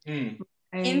in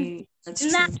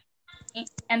that,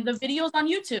 and the video's on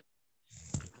YouTube.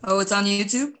 Oh, it's on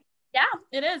YouTube? Yeah,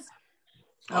 it is.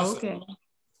 Awesome. Oh, okay.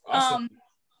 Awesome.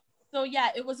 So yeah,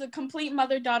 it was a complete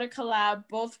mother-daughter collab,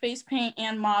 both face paint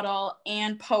and model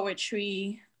and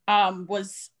poetry.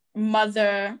 Was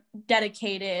mother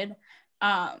dedicated.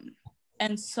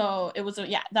 And so it was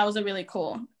that was a really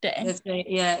cool day. That's right.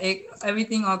 Yeah,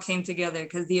 everything all came together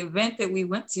because the event that we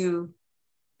went to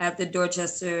at the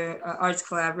Dorchester Arts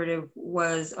Collaborative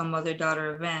was a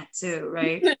mother-daughter event too,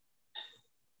 right?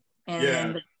 And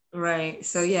then, right.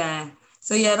 So yeah,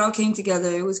 it all came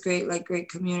together. It was great, like great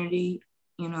community,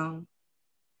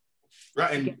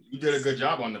 Right, and you did a good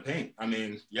job on the paint. I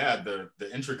mean, yeah, the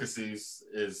intricacies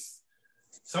is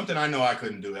something I know I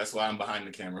couldn't do. That's why I'm behind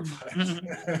the camera.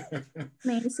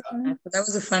 That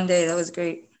was a fun day. That was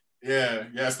great. Yeah,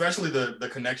 especially the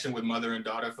connection with mother and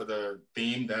daughter for the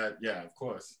theme. Of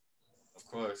course.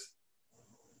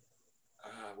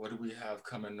 What do we have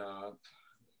coming up?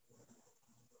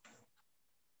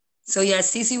 So yeah,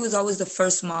 Sisi was always the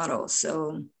first model.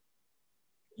 So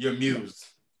your muse.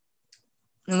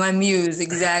 My muse,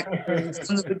 exactly,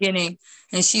 from the beginning.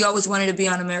 And she always wanted to be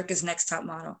on America's Next Top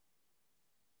Model.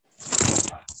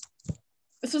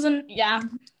 This is one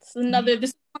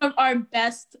of our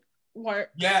best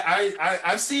work. Yeah,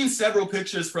 I've seen several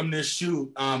pictures from this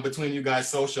shoot between you guys,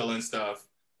 social and stuff.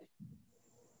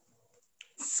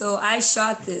 So I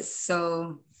shot this,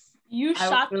 so I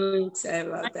was really excited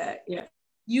about that. Yeah.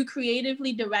 You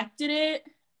creatively directed it.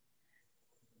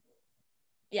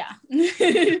 Yeah.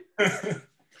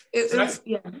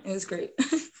 It was great.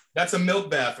 That's a milk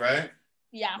bath, right?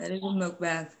 Yeah. That is a milk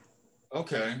bath.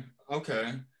 Okay.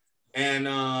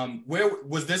 And where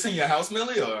was this, in your house,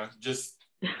 Millie, or just?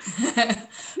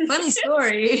 Funny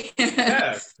story.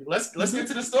 Yeah, let's get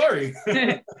to the story.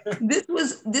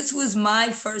 This was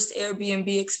my first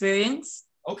Airbnb experience.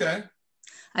 Okay.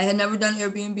 I had never done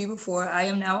Airbnb before. I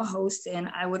am now a host, and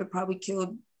I would have probably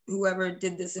killed whoever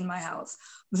did this in my house.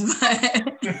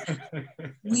 But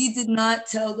we did not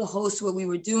tell the host what we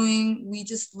were doing. We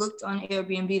just looked on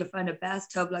Airbnb to find a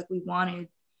bathtub like we wanted,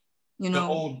 The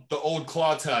old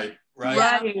claw type, right?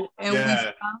 Right. And we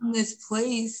found this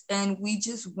place, and we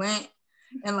just went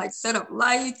and like set up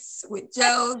lights with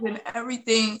gels and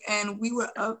everything. And we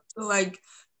were up to like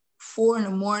 4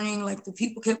 a.m. Like the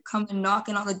people kept coming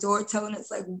knocking on the door, telling us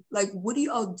like what are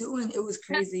y'all doing? It was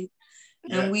crazy.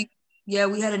 Yeah. And we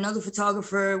had another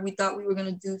photographer. We thought we were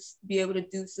gonna be able to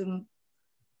do some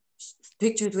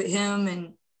pictures with him,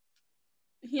 and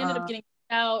he ended up getting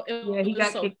kicked out. He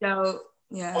got kicked out.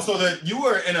 Yeah. Also, that you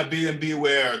were in a B&B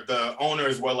where the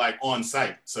owners were like on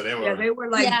site, so they were. Yeah, they were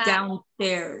like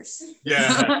downstairs.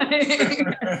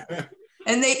 Yeah.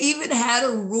 And they even had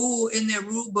a rule in their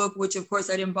rule book, which of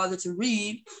course I didn't bother to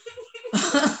read,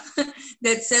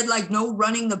 that said like no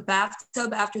running the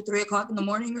bathtub after 3 o'clock in the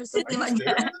morning or something like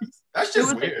that. That's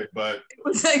just weird, but it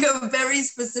was like a very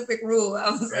specific rule. I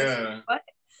was like, what?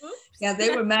 Yeah, they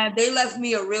were mad. They left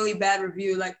me a really bad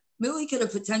review. Like Millie could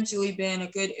have potentially been a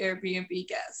good Airbnb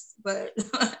guest, but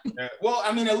well,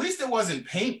 I mean, at least it wasn't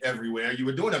paint everywhere. You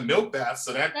were doing a milk bath,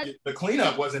 so that the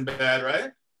cleanup wasn't bad,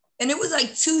 right? And it was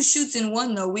like 2 shoots in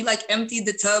one though. We like emptied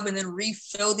the tub and then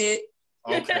refilled it.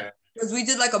 Okay. Because we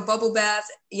did like a bubble bath.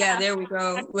 Yeah, there we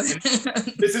go.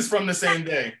 This is from the same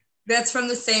day. That's from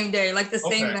the same day, like the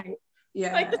same night.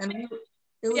 Yeah, and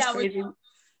it was crazy.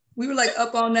 We were like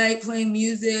up all night playing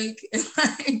music and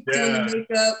like doing the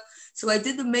makeup. So I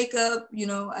did the makeup.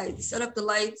 I set up the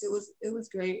lights. It was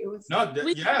great. It was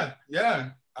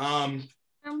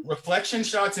reflection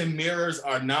shots and mirrors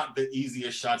are not the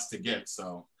easiest shots to get.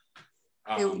 So.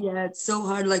 It's so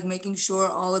hard, like making sure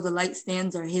all of the light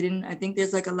stands are hidden. I think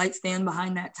there's like a light stand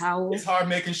behind that towel. It's hard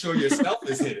making sure yourself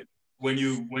is hidden when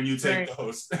you take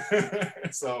those.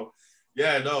 So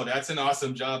that's an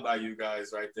awesome job by you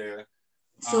guys right there.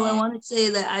 So I want to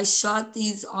say that I shot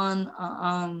these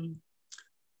on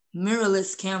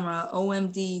mirrorless camera,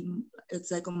 OMD.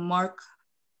 It's like a Mark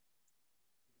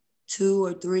 2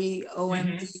 or 3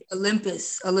 OMD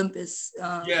Olympus. The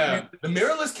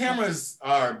mirrorless cameras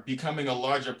are becoming a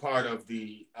larger part of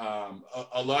the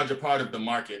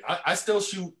market. I still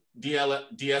shoot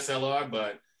DSLR,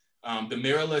 but the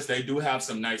mirrorless, they do have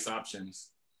some nice options.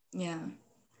 Yeah.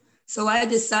 So I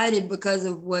decided, because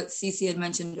of what Sisi had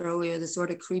mentioned earlier, the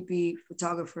sort of creepy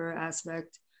photographer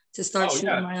aspect, to start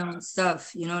shooting my own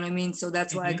stuff. You know what I mean? So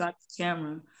that's why I got the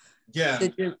camera. Yeah. To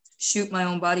just shoot my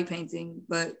own body painting.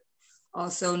 But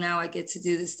also now I get to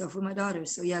do this stuff with my daughter.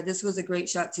 So yeah, this was a great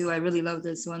shot too. I really love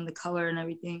this one, the color and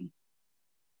everything.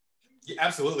 Yeah,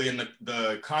 absolutely. And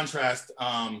the contrast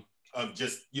of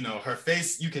just, you know, her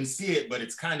face, you can see it, but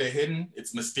it's kind of hidden.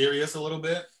 It's mysterious a little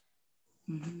bit.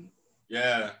 Mm-hmm.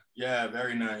 Yeah, yeah,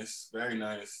 very nice, very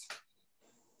nice.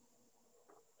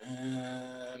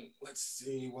 And let's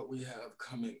see what we have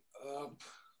coming up.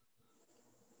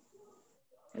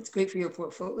 That's great for your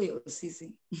portfolio,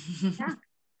 Sisi. Yeah.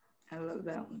 I love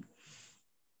that one.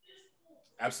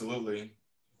 Absolutely.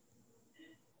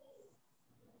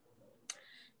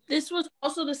 This was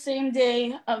also the same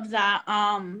day of that,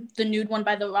 the nude one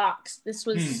by the rocks. This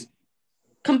was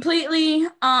completely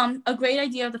a great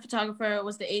idea of the photographer. It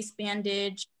was the ace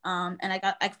bandage. And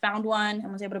I found one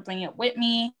and was able to bring it with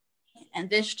me. And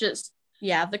this just,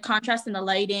 yeah, the contrast in the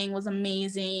lighting was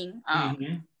amazing.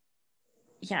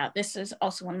 Yeah, this is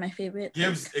also one of my favorites.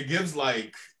 It gives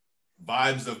like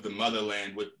vibes of the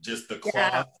motherland with just the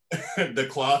cloth, the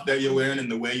cloth that you're wearing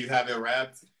and the way you have it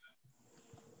wrapped.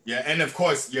 Yeah, and of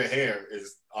course your hair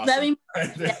is awesome.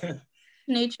 Very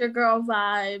nature girl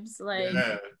vibes, like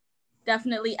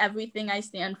definitely everything I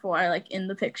stand for, like in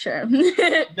the picture.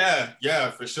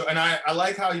 yeah, for sure. And I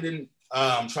like how you didn't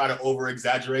try to over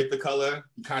exaggerate the color.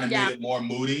 You kind of made it more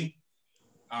moody.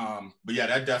 But yeah,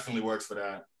 that definitely works for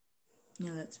that.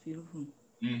 Yeah, that's beautiful.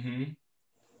 Mm-hmm.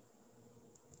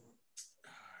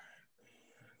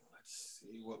 Let's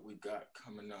see what we got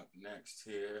coming up next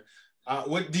here.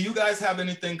 What do you guys have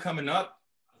anything coming up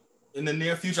in the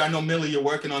near future? I know, Millie, you're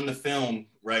working on the film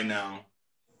right now.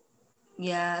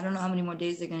 Yeah, I don't know how many more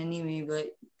days they're gonna need me,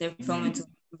 but they're filming till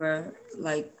November,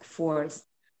 like 4th.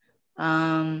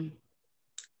 I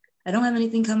don't have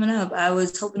anything coming up. I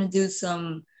was hoping to do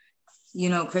some, you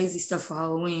know, crazy stuff for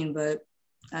Halloween, but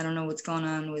I don't know what's going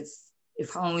on with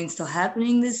if Halloween's still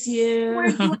happening this year. I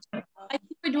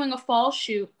think we're doing a fall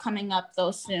shoot coming up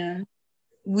though soon.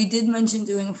 We did mention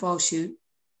doing a fall shoot.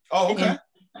 Oh, okay.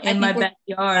 In my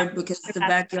backyard, because the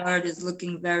backyard is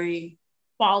looking very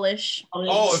fallish.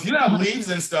 Oh, if you have leaves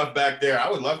and stuff back there, I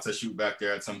would love to shoot back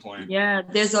there at some point. Yeah,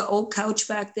 there's an old couch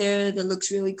back there that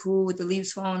looks really cool with the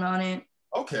leaves falling on it.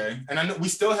 Okay, and I know we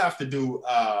still have to do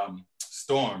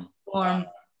Storm.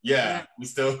 Yeah, we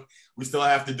still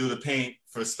have to do the paint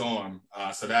for Storm.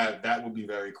 So that would be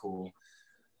very cool.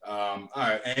 All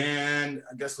right, and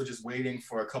I guess we're just waiting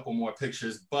for a couple more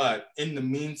pictures. But in the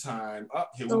meantime,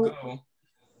 here we go.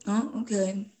 Oh,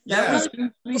 okay. That was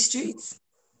 3 streets.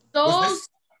 Those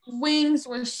wings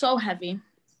were so heavy.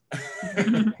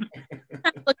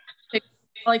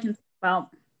 All I can think about.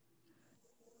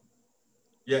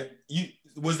 Yeah,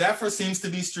 was that for Seems to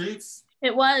Be Streets?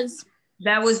 It was.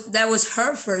 That was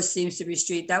her first Seems to Be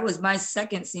Street. That was my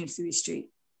second Seems to Be Street.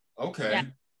 Okay.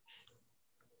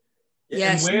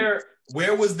 Yeah. And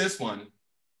where was this one?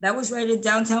 That was right at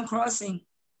Downtown Crossing.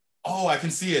 Oh, I can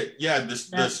see it. Yeah,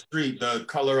 the street, the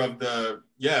color of the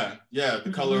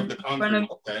the color of the concrete.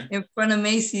 In front of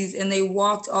Macy's, and they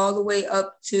walked all the way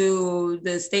up to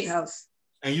the State House.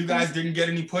 And you guys didn't get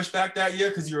any pushback that year?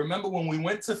 Because you remember when we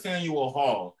went to Faneuil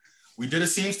Hall, we did a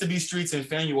Seems to Be Streets in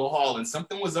Faneuil Hall, and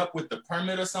something was up with the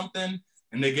permit or something,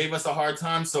 and they gave us a hard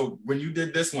time. So when you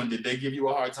did this one, did they give you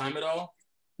a hard time at all?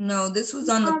 No, this was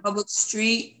on the public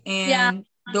street, and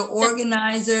the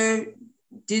organizer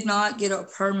did not get a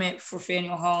permit for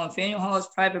Faneuil Hall, and Faneuil Hall is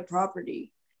private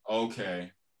property. Okay.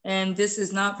 And this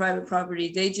is not private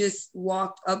property. They just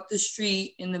walked up the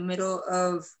street in the middle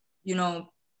of, you know,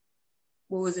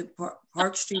 what was it,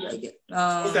 Park Street, I guess.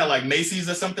 Was that like Macy's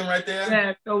or something right there?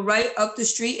 Yeah, so right up the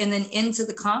street and then into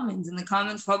the Commons, and the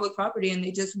Commons public property, and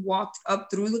they just walked up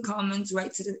through the Commons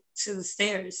right to the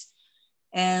stairs.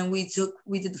 And we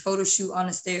did the photo shoot on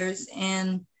the stairs,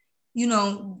 and you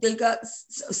know, they got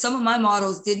some of my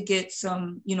models did get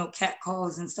some, you know, cat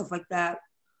calls and stuff like that.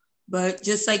 But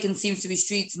just like in Seems to Be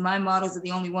Streets, my models are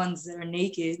the only ones that are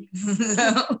naked.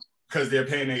 Because they're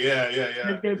painted,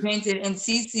 yeah. They're painted. And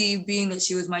Sisi, being that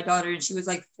she was my daughter and she was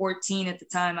like 14 at the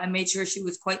time, I made sure she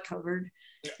was quite covered.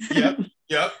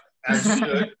 Yep. As you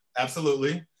should.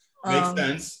 Absolutely. Makes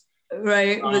sense.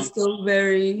 Right. But still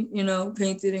very, you know,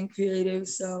 painted and creative.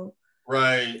 So.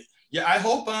 Right. Yeah, I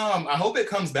hope it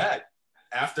comes back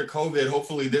after COVID.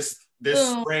 Hopefully this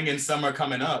spring and summer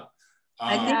coming up.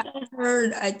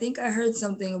 I think I heard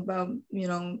something about,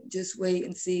 just wait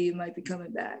and see, it might be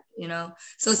coming back,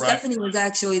 So Stephanie was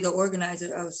actually the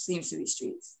organizer of Seems to Be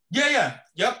Streets. Yep.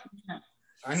 Yeah.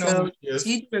 I know. So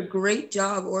she did a great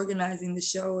job organizing the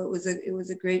show. It was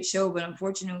a great show, but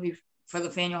unfortunately for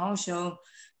the Faneuil Hall show,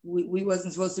 we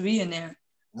wasn't supposed to be in there.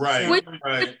 Right. So,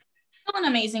 right. Still an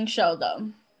amazing show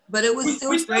though. But it was we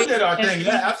still still did our thing.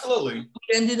 Yeah, absolutely.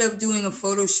 We ended up doing a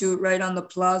photo shoot right on the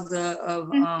plaza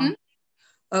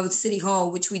of City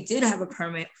Hall, which we did have a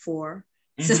permit for.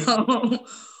 So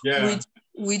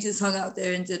we just hung out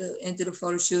there and did a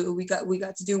photo shoot. We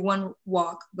got to do one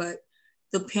walk, but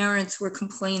the parents were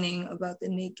complaining about the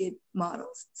naked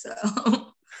models. So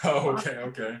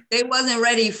okay. They wasn't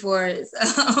ready for it.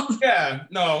 So. Yeah,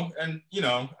 no, and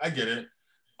I get it.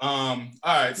 All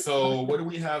right, so what do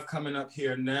we have coming up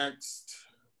here next?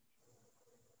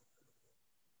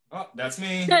 Oh, that's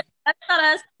me. That's not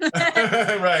us.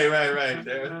 right.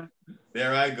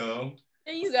 There I go.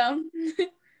 There you go.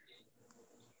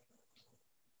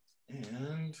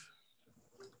 And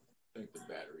I think the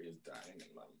battery is dying in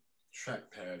my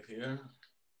trackpad here.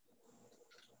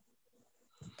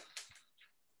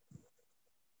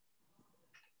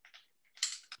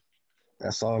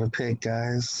 That's all the pick,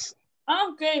 guys.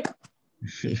 Oh, great.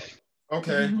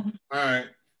 Okay. All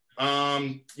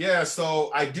right. Yeah,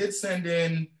 so I did send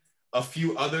in a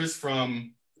few others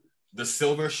from the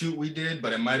silver shoot we did,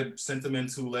 but I might have sent them in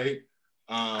too late.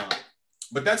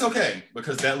 But that's okay,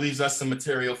 because that leaves us some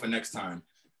material for next time.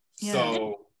 Yeah.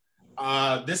 So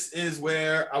this is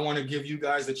where I want to give you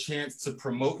guys a chance to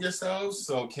promote yourselves.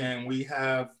 So can we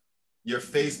have your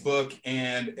Facebook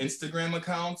and Instagram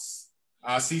accounts?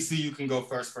 Sisi, you can go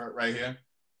first for right here.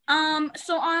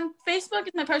 So on Facebook,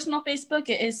 it's my personal Facebook.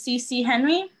 It is Sisi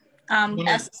Henry.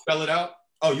 Spell it out.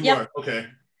 Oh, you are okay.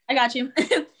 I got you.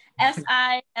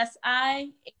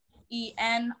 SISIENRY,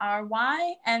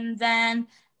 and then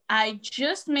I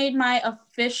just made my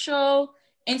official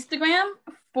Instagram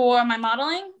for my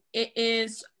modeling. It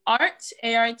is art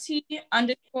 _of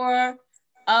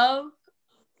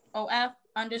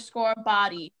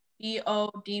 _body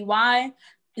BODY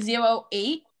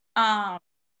 08.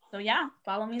 So yeah,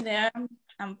 follow me there.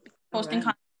 I'm posting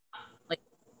content.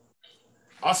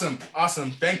 Awesome.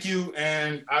 Thank you.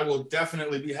 And I will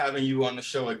definitely be having you on the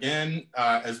show again,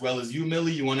 as well as you,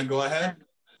 Millie. You want to go ahead?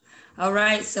 All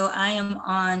right. So I am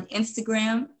on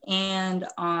Instagram and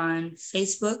on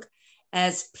Facebook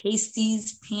as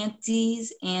Pasties,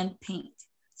 Panties, and Paint.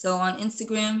 So on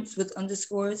Instagram, it's with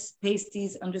underscores,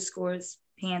 pasties, underscores,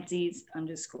 panties,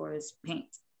 underscores, paint.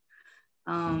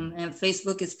 And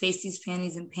Facebook is Pasties,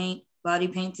 Panties, and Paint, body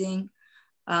painting.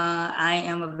 I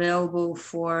am available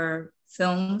for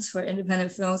films, for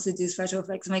independent films, to do special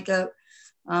effects makeup,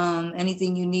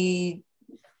 anything you need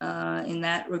in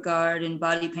that regard, in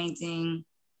body painting,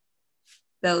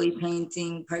 belly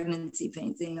painting, pregnancy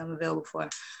painting, I'm available for.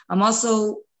 I'm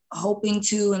also hoping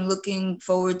to and looking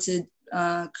forward to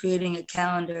creating a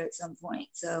calendar at some point.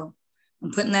 So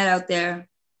I'm putting that out there.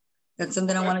 That's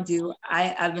something I want to do.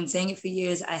 I've been saying it for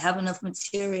years. I have enough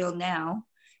material now,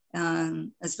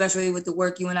 especially with the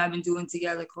work you and I have been doing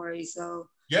together, Corey. So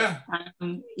yeah,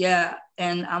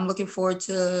 and I'm looking forward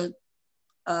to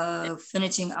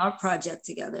finishing our project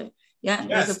together. Yeah,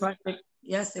 yes. There's a project.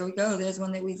 Yes, there we go. There's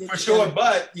one that we did for together. sure.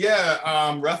 But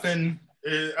yeah, Ruffin,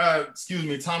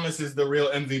 Thomas is the real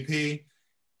MVP.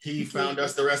 He found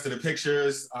us the rest of the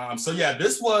pictures. So yeah,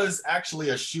 this was actually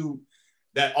a shoot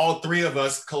that all three of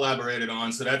us collaborated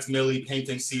on. So that's Millie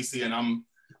painting Sisi, and I'm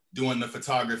doing the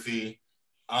photography.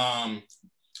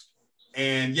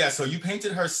 And yeah, so you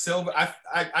painted her silver.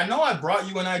 I know I brought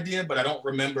you an idea, but I don't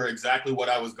remember exactly what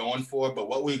I was going for, but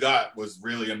what we got was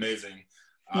really amazing.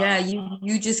 Yeah,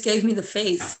 you just gave me the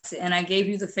face, and I gave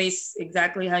you the face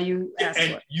exactly how you asked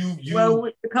for it. Well,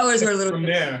 the colors were a little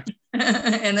different.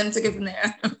 And then took it from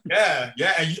there. Yeah.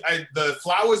 And the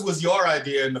flowers was your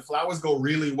idea, and the flowers go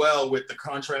really well with the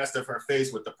contrast of her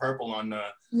face with the purple on the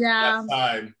left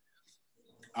side.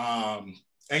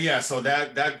 And yeah, so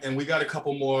that and we got a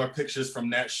couple more pictures from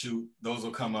that shoot. Those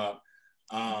will come up.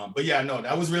 But yeah, no,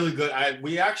 that was really good. I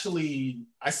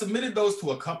submitted those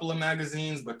to a couple of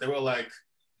magazines, but they were like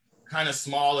kind of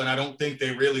small, and I don't think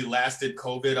they really lasted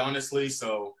COVID, honestly.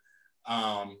 So,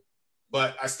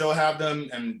 but I still have them,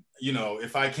 and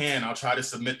if I can, I'll try to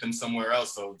submit them somewhere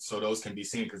else so those can be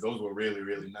seen, because those were really,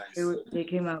 really nice. They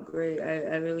came out great.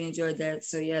 I really enjoyed that.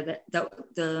 So yeah, that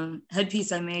the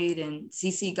headpiece I made, and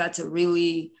Sisi got to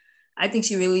really, I think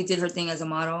she really did her thing as a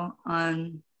model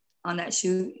on that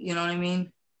shoot. You know what I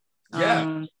mean?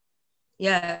 Yeah.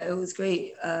 Yeah, it was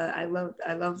great. I love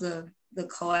the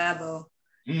collabo.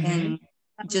 Mm-hmm.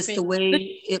 And just the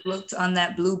way it looked on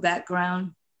that blue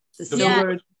background. The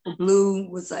silver, the blue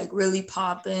was like really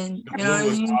popping. The blue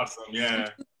was awesome, yeah.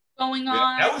 Going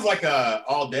on. That was like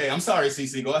all day. I'm sorry,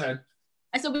 Sisi, go ahead.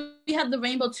 And so we had the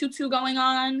rainbow tutu going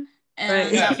on.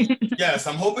 And yes,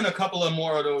 I'm hoping a couple of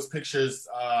more of those pictures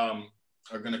are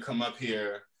gonna come up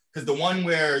here. Because the one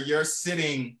where you're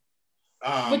sitting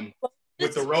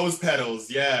with the rose petals,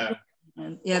 yeah.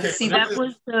 Yeah, okay, see, that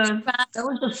was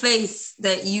the face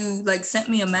that you like sent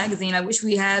me a magazine. I wish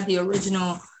we had the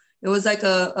original. It was like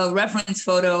a reference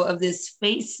photo of this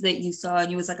face that you saw,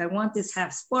 and you was like, I want this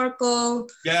half sparkle.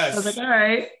 Yes. I was like, all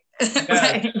right.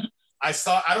 Yes.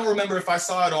 I don't remember if I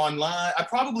saw it online. I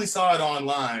probably saw it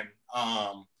online.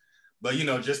 But you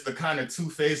know, just the kind of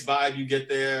two-faced vibe you get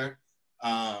there.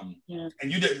 And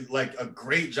you did like a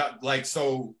great job. Like,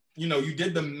 so, you know, you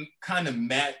did the kind of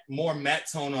more matte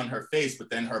tone on her face,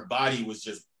 but then her body was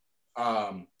just,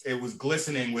 it was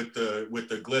glistening with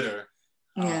the glitter.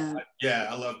 Yeah,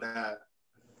 I love that.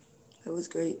 That was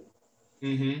great.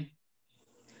 Mm-hmm.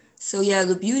 So yeah,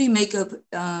 the beauty makeup,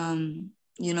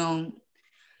 you know,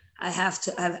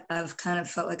 I've kind of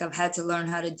felt like I've had to learn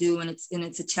how to do, and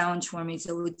it's a challenge for me.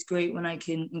 So it's great when I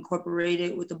can incorporate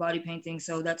it with the body painting.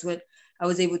 So that's what I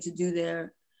was able to do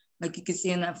there. Like you can see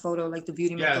in that photo, like the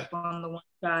beauty makeup on the one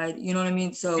side, you know what I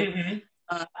mean? So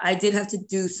I did have to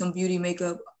do some beauty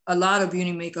makeup, a lot of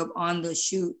beauty makeup on the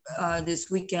shoot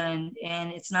this weekend.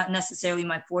 And it's not necessarily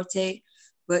my forte,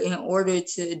 but in order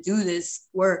to do this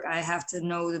work, I have to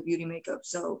know the beauty makeup.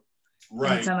 So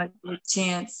anytime I get a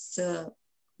chance to,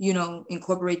 you know,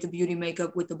 incorporate the beauty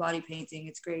makeup with the body painting,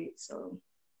 it's great. So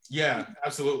yeah,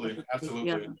 absolutely.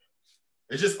 Yeah.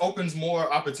 It just opens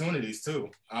more opportunities too.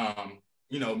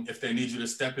 You know, if they need you to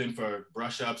step in for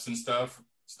brush ups and stuff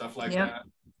like that,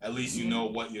 at least you know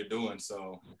what you're doing.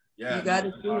 So yeah, you got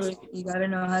to do it. You got to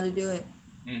know how to do it.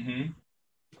 Mm-hmm.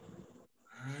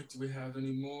 All right, do we have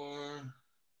any more?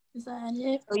 Is that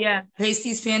it? Oh yeah,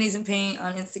 Pasties, Panties, and Paint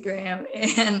on Instagram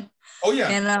and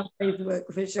and on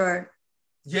Facebook for sure.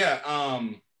 Yeah,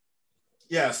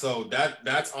 yeah. So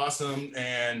that's awesome,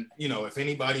 and you know, if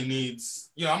anybody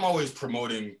needs, you know, I'm always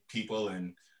promoting people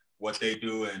and what they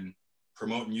do, and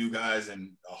promoting you guys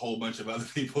and a whole bunch of other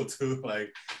people too.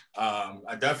 Like,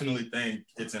 I definitely think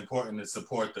it's important to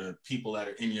support the people that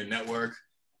are in your network.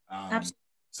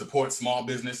 Support small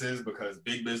businesses, because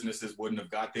big businesses wouldn't have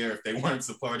got there if they weren't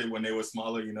supported when they were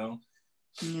smaller, you know?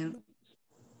 Yeah.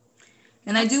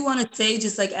 And I do want to say,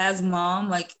 just like as mom,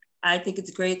 like, I think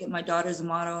it's great that my daughter's a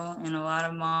model, and a lot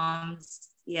of moms,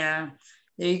 there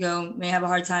you go, may have a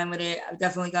hard time with it. I've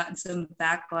definitely gotten some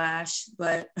backlash,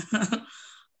 but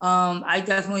I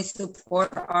definitely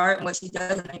support her art and what she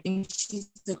does, and I think she's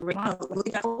a great model. Look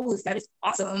at that pose, that is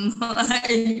awesome.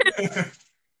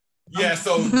 Yeah,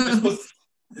 so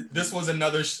this was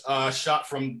another shot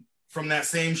from that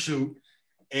same shoot,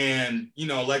 and you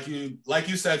know, like you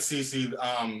said, Sisi,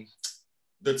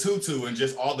 the tutu and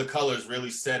just all the colors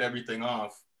really set everything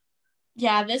off.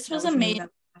 Yeah, this was amazing.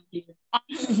 Wait,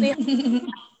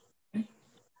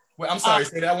 I'm sorry,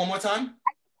 say that one more time.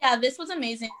 Yeah, this was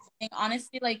amazing.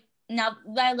 Honestly, like, now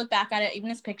that I look back at it, even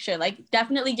this picture, like,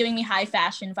 definitely giving me high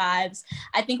fashion vibes.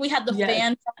 I think we had the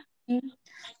fan.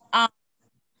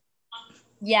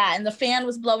 Yeah, and the fan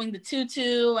was blowing the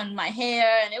tutu and my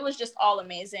hair, and it was just all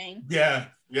amazing. Yeah,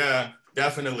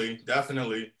 definitely.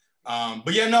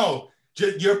 But yeah, no,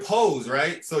 just your pose,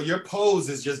 right? So your pose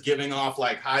is just giving off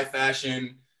like high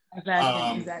fashion.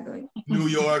 Exactly. New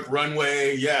York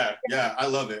runway. Yeah, I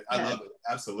love it. I love it.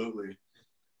 Absolutely.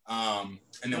 And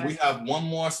then we have one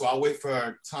more, so I'll wait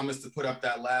for Thomas to put up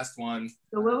that last one.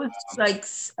 So what was like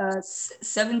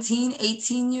 17,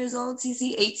 18 years old,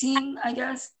 Sisi? 18, I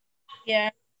guess?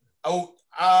 Yeah. Oh,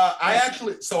 I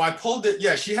actually, so I pulled it.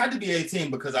 Yeah, she had to be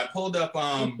 18 because I pulled up,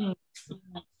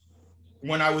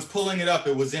 when I was pulling it up,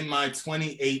 it was in my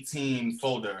 2018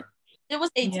 folder. It was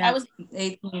 18. Yeah, I was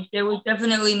 18. There was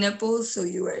definitely nipples, so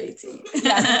you were 18.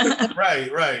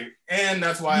 Right. And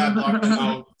that's why I blocked them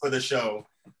out for the show.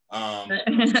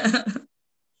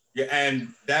 Yeah, and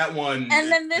that one.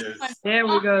 And then this one. There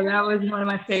we go. That was one of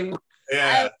my favorites.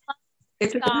 Yeah.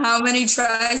 It took how many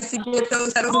tries to get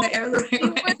those petals in the air?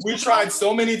 We tried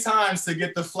so many times to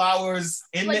get the flowers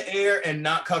in the air and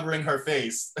not covering her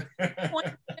face.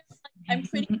 I'm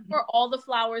pretty sure all the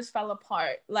flowers fell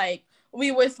apart. Like,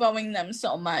 we were throwing them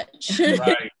so much.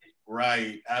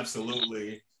 Right,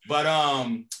 absolutely. But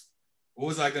what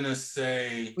was I gonna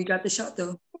say? We got the shot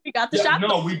though. We got the shot.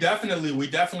 No, we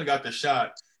definitely got the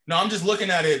shot. No, I'm just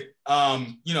looking at it.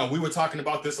 You know, we were talking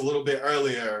about this a little bit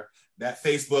earlier, that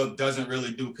Facebook doesn't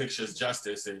really do pictures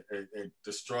justice. It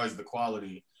destroys the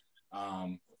quality.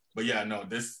 But yeah, no,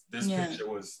 this picture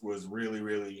was really,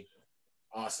 really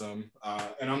awesome.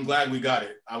 And I'm glad we got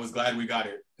it. I was glad we got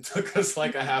it. It took us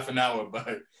like a half an hour,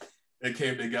 but it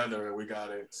came together and we got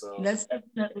it. So that's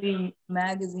definitely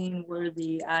magazine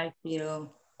worthy, I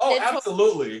feel. Oh,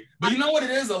 absolutely. But you know what it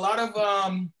is? A lot of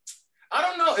I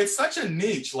don't know, it's such a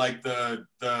niche, like the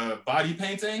body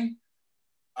painting.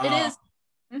 It is.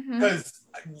 Because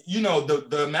you know,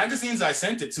 the magazines I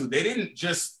sent it to, they didn't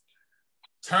just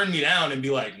turn me down and be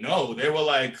like, no, they were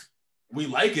like, we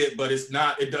like it, but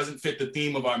it doesn't fit the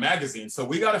theme of our magazine. So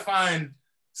we got to find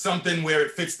something where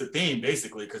it fits the theme,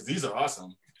 basically, because these are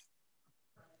awesome.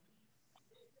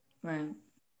 Right.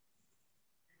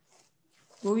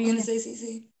 What were you gonna say,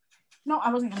 Sisi? No,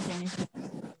 I wasn't gonna say anything.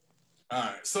 All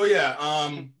right. So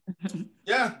yeah,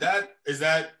 yeah, is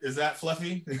that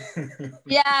Fluffy?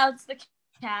 Yeah, it's the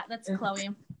cat. That's Chloe.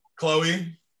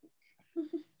 Chloe.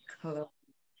 Hello.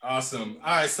 Awesome.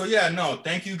 All right. So yeah, no,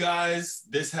 thank you guys.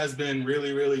 This has been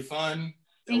really, really fun.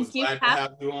 I was glad to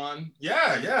have you on.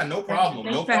 Yeah, no problem.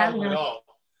 No problem at all.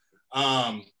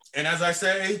 And as I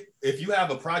say, if you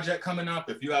have a project coming up,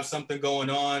 if you have something going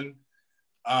on,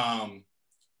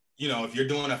 you know, if you're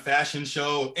doing a fashion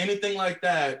show, anything like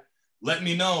that, let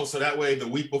me know. So that way the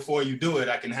week before you do it,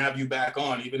 I can have you back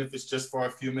on, even if it's just for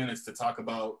a few minutes to talk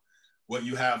about what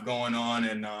you have going on.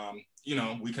 And, you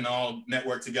know, we can all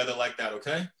network together like that.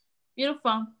 Okay.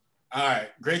 Beautiful. All right.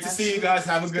 Great to see you guys.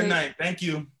 Have a good night. Thank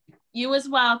you. You as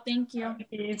well. Thank you.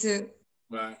 You too.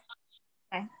 Bye.